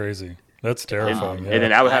 That's crazy. That's terrifying. And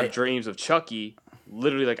then I would have dreams of Chucky.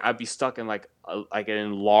 Literally, like I'd be stuck in like an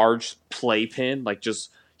enlarged playpen, like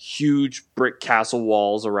just huge brick castle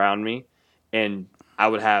walls around me, and I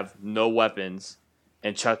would have no weapons,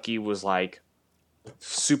 and Chucky was like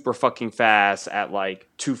super fucking fast at like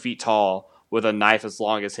 2 feet tall with a knife as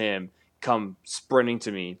long as him, come sprinting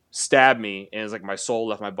to me, stab me, and it's like my soul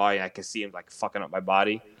left my body, and I can see him like fucking up my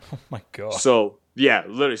body. Oh my God. So yeah,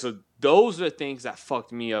 literally. So those are the things that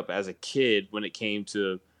fucked me up as a kid when it came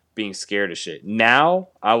to being scared of shit. Now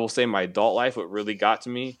I will say my adult life, what really got to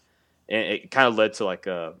me, and it kind of led to like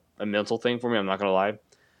a mental thing for me. I'm not gonna lie.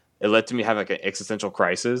 It led to me having like an existential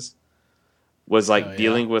crisis, was like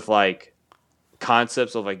dealing with like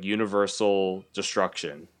concepts of like universal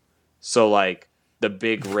destruction. So like the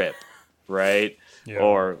big rip, right? Yeah.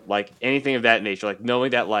 Or like anything of that nature. Like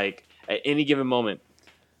knowing that like at any given moment,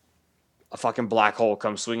 a fucking black hole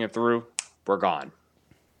comes swinging through, we're gone.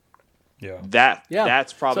 Yeah.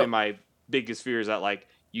 That's probably my biggest fear, is that like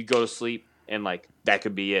you go to sleep and like that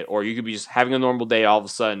could be it. Or you could be just having a normal day, all of a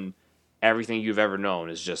sudden everything you've ever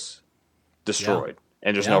known is just destroyed,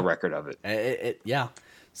 and there's no record of it.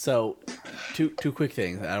 So, two quick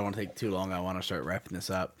things. I don't want to take too long. I want to start wrapping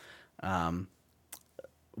this up.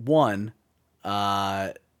 One,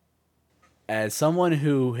 as someone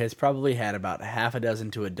who has probably had about half a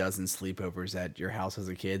dozen to a dozen sleepovers at your house as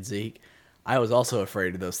a kid, Zeke, I was also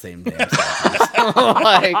afraid of those same damn sleepers.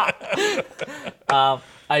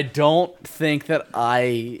 I don't think that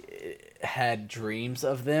I had dreams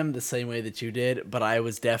of them the same way that you did, but I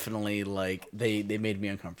was definitely like they made me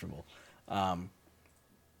uncomfortable.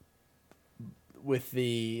 With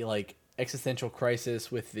the like existential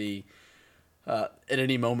crisis, with the at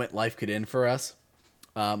any moment life could end for us.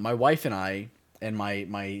 My wife and I, and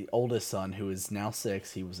my oldest son, who is now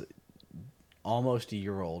 6, he was almost a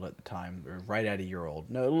year old at the time, or right at a year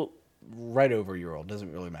old. No, right over a year old.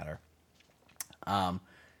 Doesn't really matter.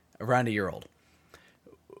 Around a year old.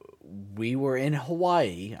 We were in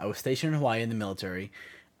Hawaii. I was stationed in Hawaii in the military.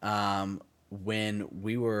 When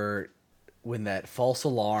that false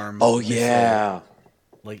alarm. Oh yeah.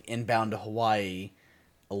 Like inbound to Hawaii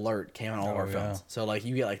alert came on all of our phones. So like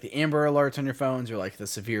you get like the Amber alerts on your phones, or like the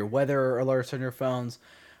severe weather alerts on your phones.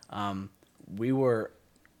 We were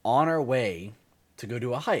on our way to go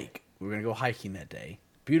do a hike. We were gonna go hiking that day.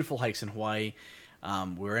 Beautiful hikes in Hawaii.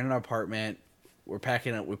 We were in an apartment. We're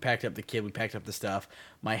packing up. We packed up the kid. We packed up the stuff.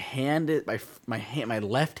 My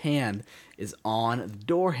left hand is on the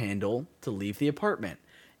door handle to leave the apartment,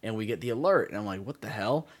 and we get the alert. And I'm like, "What the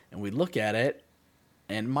hell?" And we look at it,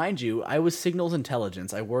 and mind you, I was signals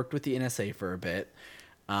intelligence. I worked with the NSA for a bit.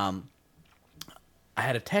 I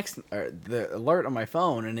had a text, the alert on my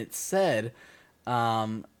phone, and it said,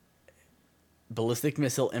 "Ballistic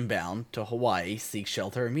missile inbound to Hawaii. Seek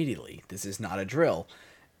shelter immediately. This is not a drill."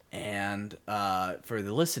 And for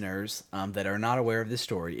the listeners that are not aware of this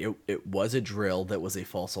story, it was a drill that was a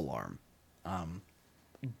false alarm.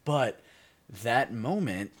 But that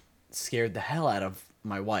moment scared the hell out of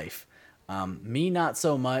my wife. Me, not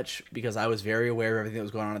so much, because I was very aware of everything that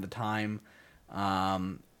was going on at the time.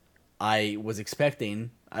 I was expecting.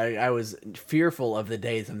 I was fearful of the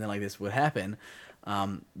day something like this would happen,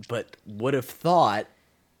 but would have thought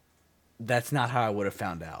that's not how I would have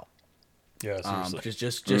found out. Yeah, seriously.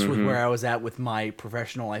 Just with where I was at with my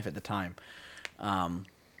professional life at the time.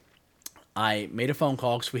 I made a phone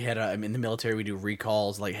call because I'm in the military. We do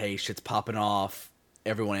recalls like, hey, shit's popping off.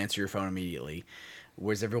 Everyone answer your phone immediately.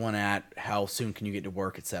 Where's everyone at? How soon can you get to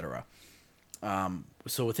work, etc.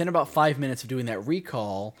 So within about 5 minutes of doing that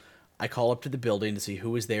recall, I call up to the building to see who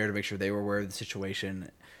was there to make sure they were aware of the situation.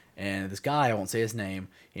 And this guy, I won't say his name,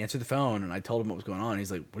 he answered the phone, and I told him what was going on.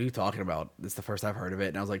 He's like, what are you talking about? This is the first I've heard of it.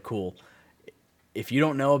 And I was like, cool. If you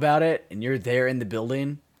don't know about it and you're there in the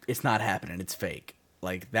building, it's not happening. It's fake.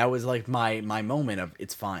 Like, that was like my moment of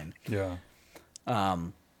it's fine. Yeah.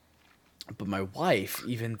 But my wife,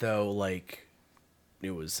 even though like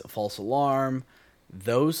it was a false alarm,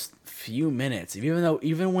 those few minutes,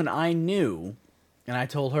 even when I knew and I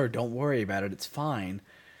told her, don't worry about it, it's fine.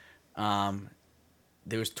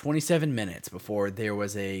 There was 27 minutes before there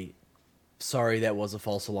was a sorry, that was a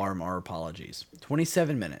false alarm, our apologies.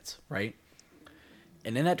 27 minutes, right?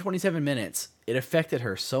 And in that 27 minutes, it affected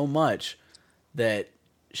her so much that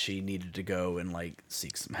she needed to go and like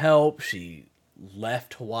seek some help. She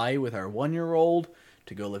left Hawaii with our 1-year-old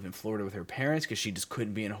to go live in Florida with her parents because she just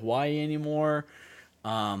couldn't be in Hawaii anymore.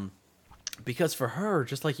 Because for her,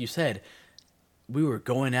 just like you said, we were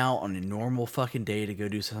going out on a normal fucking day to go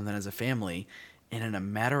do something as a family, and in a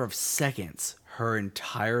matter of seconds, her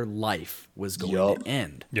entire life was going to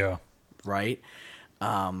end. Yeah. Right?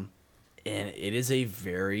 And it is a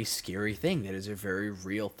very scary thing. That is a very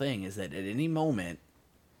real thing, is that at any moment,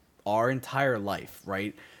 our entire life,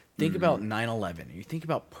 right? Think about 9/11. You think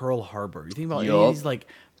about Pearl Harbor. You think about any of these, like,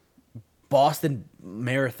 Boston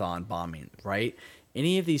Marathon bombing, right?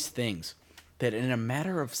 Any of these things that in a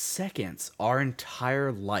matter of seconds, our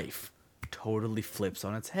entire life totally flips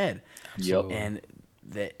on its head. Absolutely. And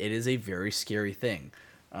that it is a very scary thing.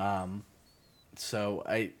 So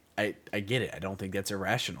I get it. I don't think that's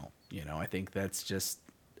irrational. You know, I think that's just,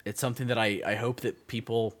 it's something that I hope that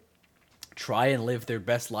people try and live their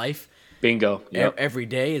best life. Bingo. Yep. Every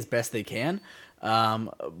day as best they can.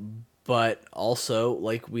 But also,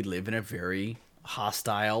 like, we live in a very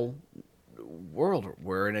hostile world.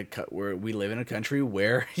 Where we live in a country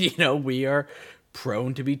where, you know, we are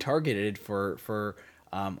prone to be targeted for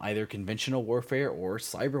either conventional warfare or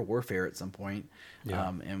cyber warfare at some point.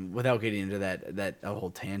 Yeah. And without getting into that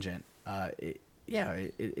whole tangent,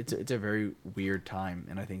 it's a very weird time,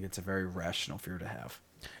 and I think it's a very rational fear to have.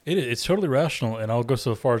 It's totally rational, and I'll go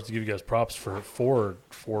so far as to give you guys props for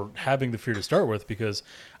having the fear to start with, because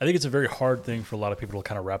I think it's a very hard thing for a lot of people to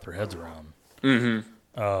kind of wrap their heads around.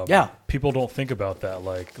 Yeah, people don't think about that,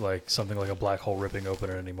 like something like a black hole ripping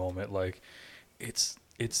open at any moment. Like, it's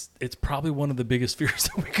probably one of the biggest fears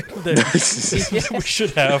that we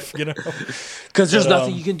should have, you know, because there's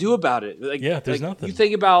nothing you can do about it. Like, there's nothing. You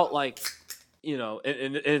think about, like, you know,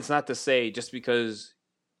 and it's not to say just because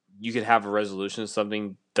you can have a resolution to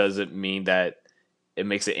something doesn't mean that it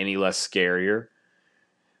makes it any less scarier.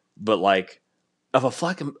 But, like, if a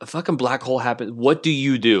fucking black hole happens, what do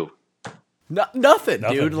you do? Nothing,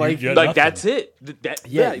 dude. Like, nothing. That's it.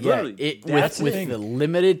 Literally. With the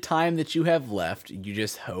limited time that you have left, you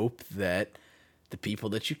just hope that the people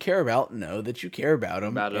that you care about know that you care about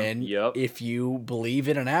them. And if you believe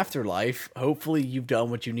in an afterlife, hopefully you've done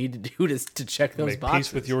what you need to do to check those boxes.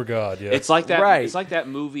 Peace with your God. Yeah, it's like that. Right. It's like that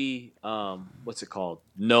movie. What's it called?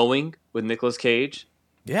 Knowing, with Nicolas Cage.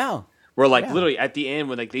 Yeah. Where, like, literally at the end,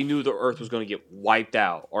 when, like, they knew the Earth was going to get wiped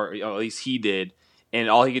out, or at least he did, and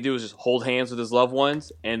all he could do was just hold hands with his loved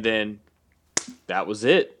ones, and then that was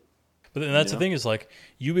it. But then that's the thing, is, like,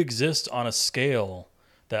 you exist on a scale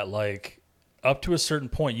that, like, up to a certain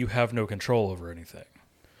point, you have no control over anything.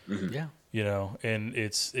 Mm-hmm. Yeah. You know, and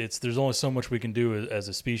it's there's only so much we can do as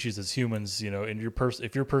a species, as humans. You know, in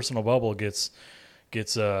if your personal bubble gets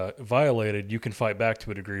violated, you can fight back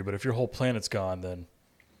to a degree. But if your whole planet's gone, then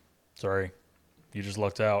sorry, you just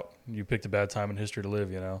lucked out. You picked a bad time in history to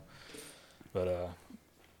live. You know, but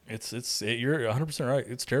you're 100% right.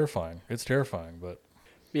 It's terrifying. But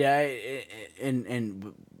yeah,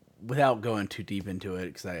 and without going too deep into it,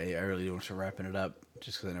 because I really don't want to wrapping it up,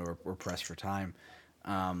 just because I know we're pressed for time.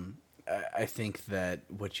 I think that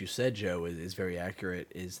what you said, Joe, is very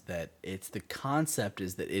accurate. Is that it's the concept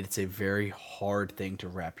is that it's a very hard thing to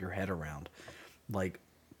wrap your head around, like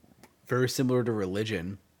very similar to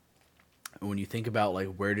religion. When you think about,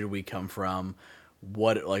 like, where did we come from,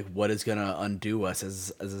 what is gonna undo us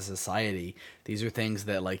as a society. These are things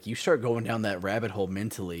that like you start going down that rabbit hole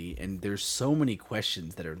mentally, and there's so many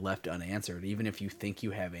questions that are left unanswered. Even if you think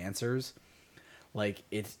you have answers, like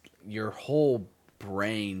it's your whole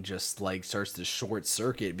brain just like starts to short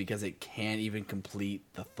circuit because it can't even complete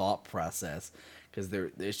the thought process because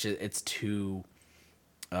it's too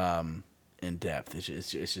in depth.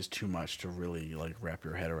 It's just too much to really like wrap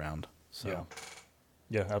your head around. So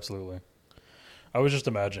yeah, absolutely. I was just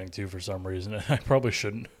imagining too for some reason, and I probably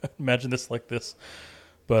shouldn't imagine this like this,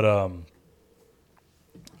 but I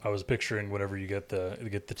was picturing whenever you get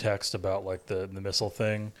the text about like the missile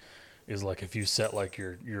thing, is like if you set like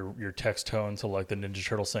your text tone to like the Ninja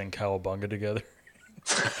Turtle saying "Cowabunga" together.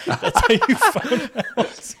 That's how you found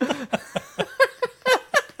out.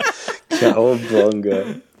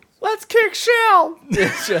 Cowabunga. Let's kick shell.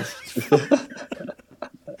 It's just I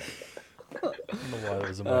don't know why that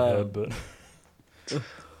was in my head, but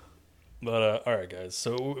all right, guys.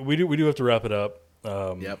 So we do have to wrap it up.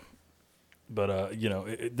 yep. But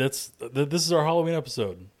this is our Halloween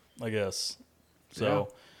episode, I guess.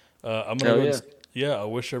 So I'm gonna I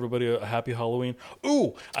wish everybody a happy Halloween.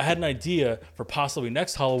 Ooh, I had an idea for possibly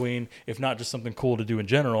next Halloween, if not just something cool to do in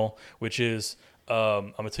general, which is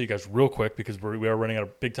I'm gonna tell you guys real quick because we are running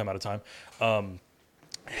big time out of time.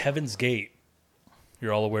 Heaven's Gate,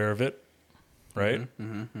 you're all aware of it, right?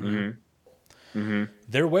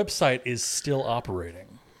 Their website is still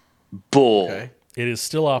operating. Bull. Okay. It is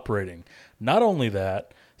still operating. Not only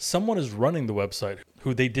that, someone is running the website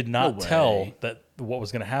who they did not tell that what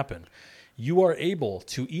was going to happen. You are able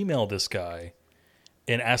to email this guy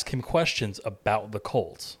and ask him questions about the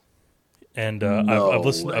cult. And I've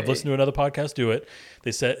listened to another podcast do it.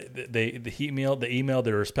 They said they emailed.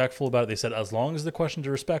 They're respectful about it. They said as long as the questions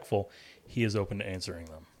are respectful, he is open to answering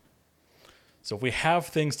them. So if we have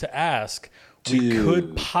things to ask, we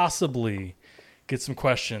could possibly get some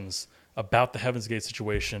questions about the Heaven's Gate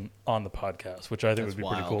situation on the podcast, which I think would be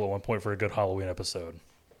pretty cool at one point for a good Halloween episode.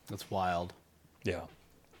 That's wild. Yeah.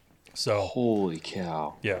 So holy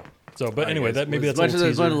cow. Yeah. So, but anyway, that's as much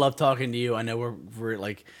as I love talking to you. I know we're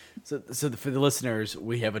like so for the listeners,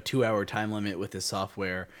 we have a 2-hour time limit with this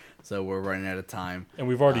software, so we're running out of time. And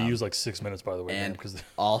we've already used like 6 minutes, by the way. And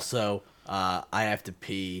also, I have to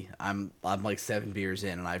pee. I'm like 7 beers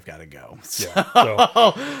in, and I've got to go. So. Yeah.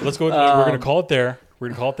 So let's go. We're gonna call it there.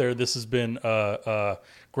 This has been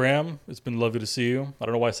Graham. It's been lovely to see you. I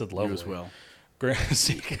don't know why I said lovely. You as well. Graham,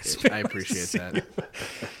 I appreciate that.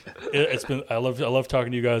 It's been. I love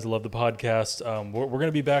talking to you guys. I love the podcast. We're going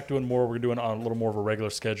to be back doing more. We're doing on a little more of a regular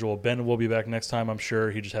schedule. Ben will be back next time, I'm sure.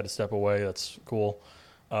 He just had to step away. That's cool.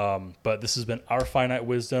 But this has been Our Finite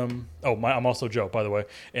Wisdom. Oh, I'm also Joe, by the way.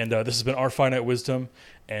 And this has been Our Finite Wisdom.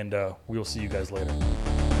 And we will see you guys later.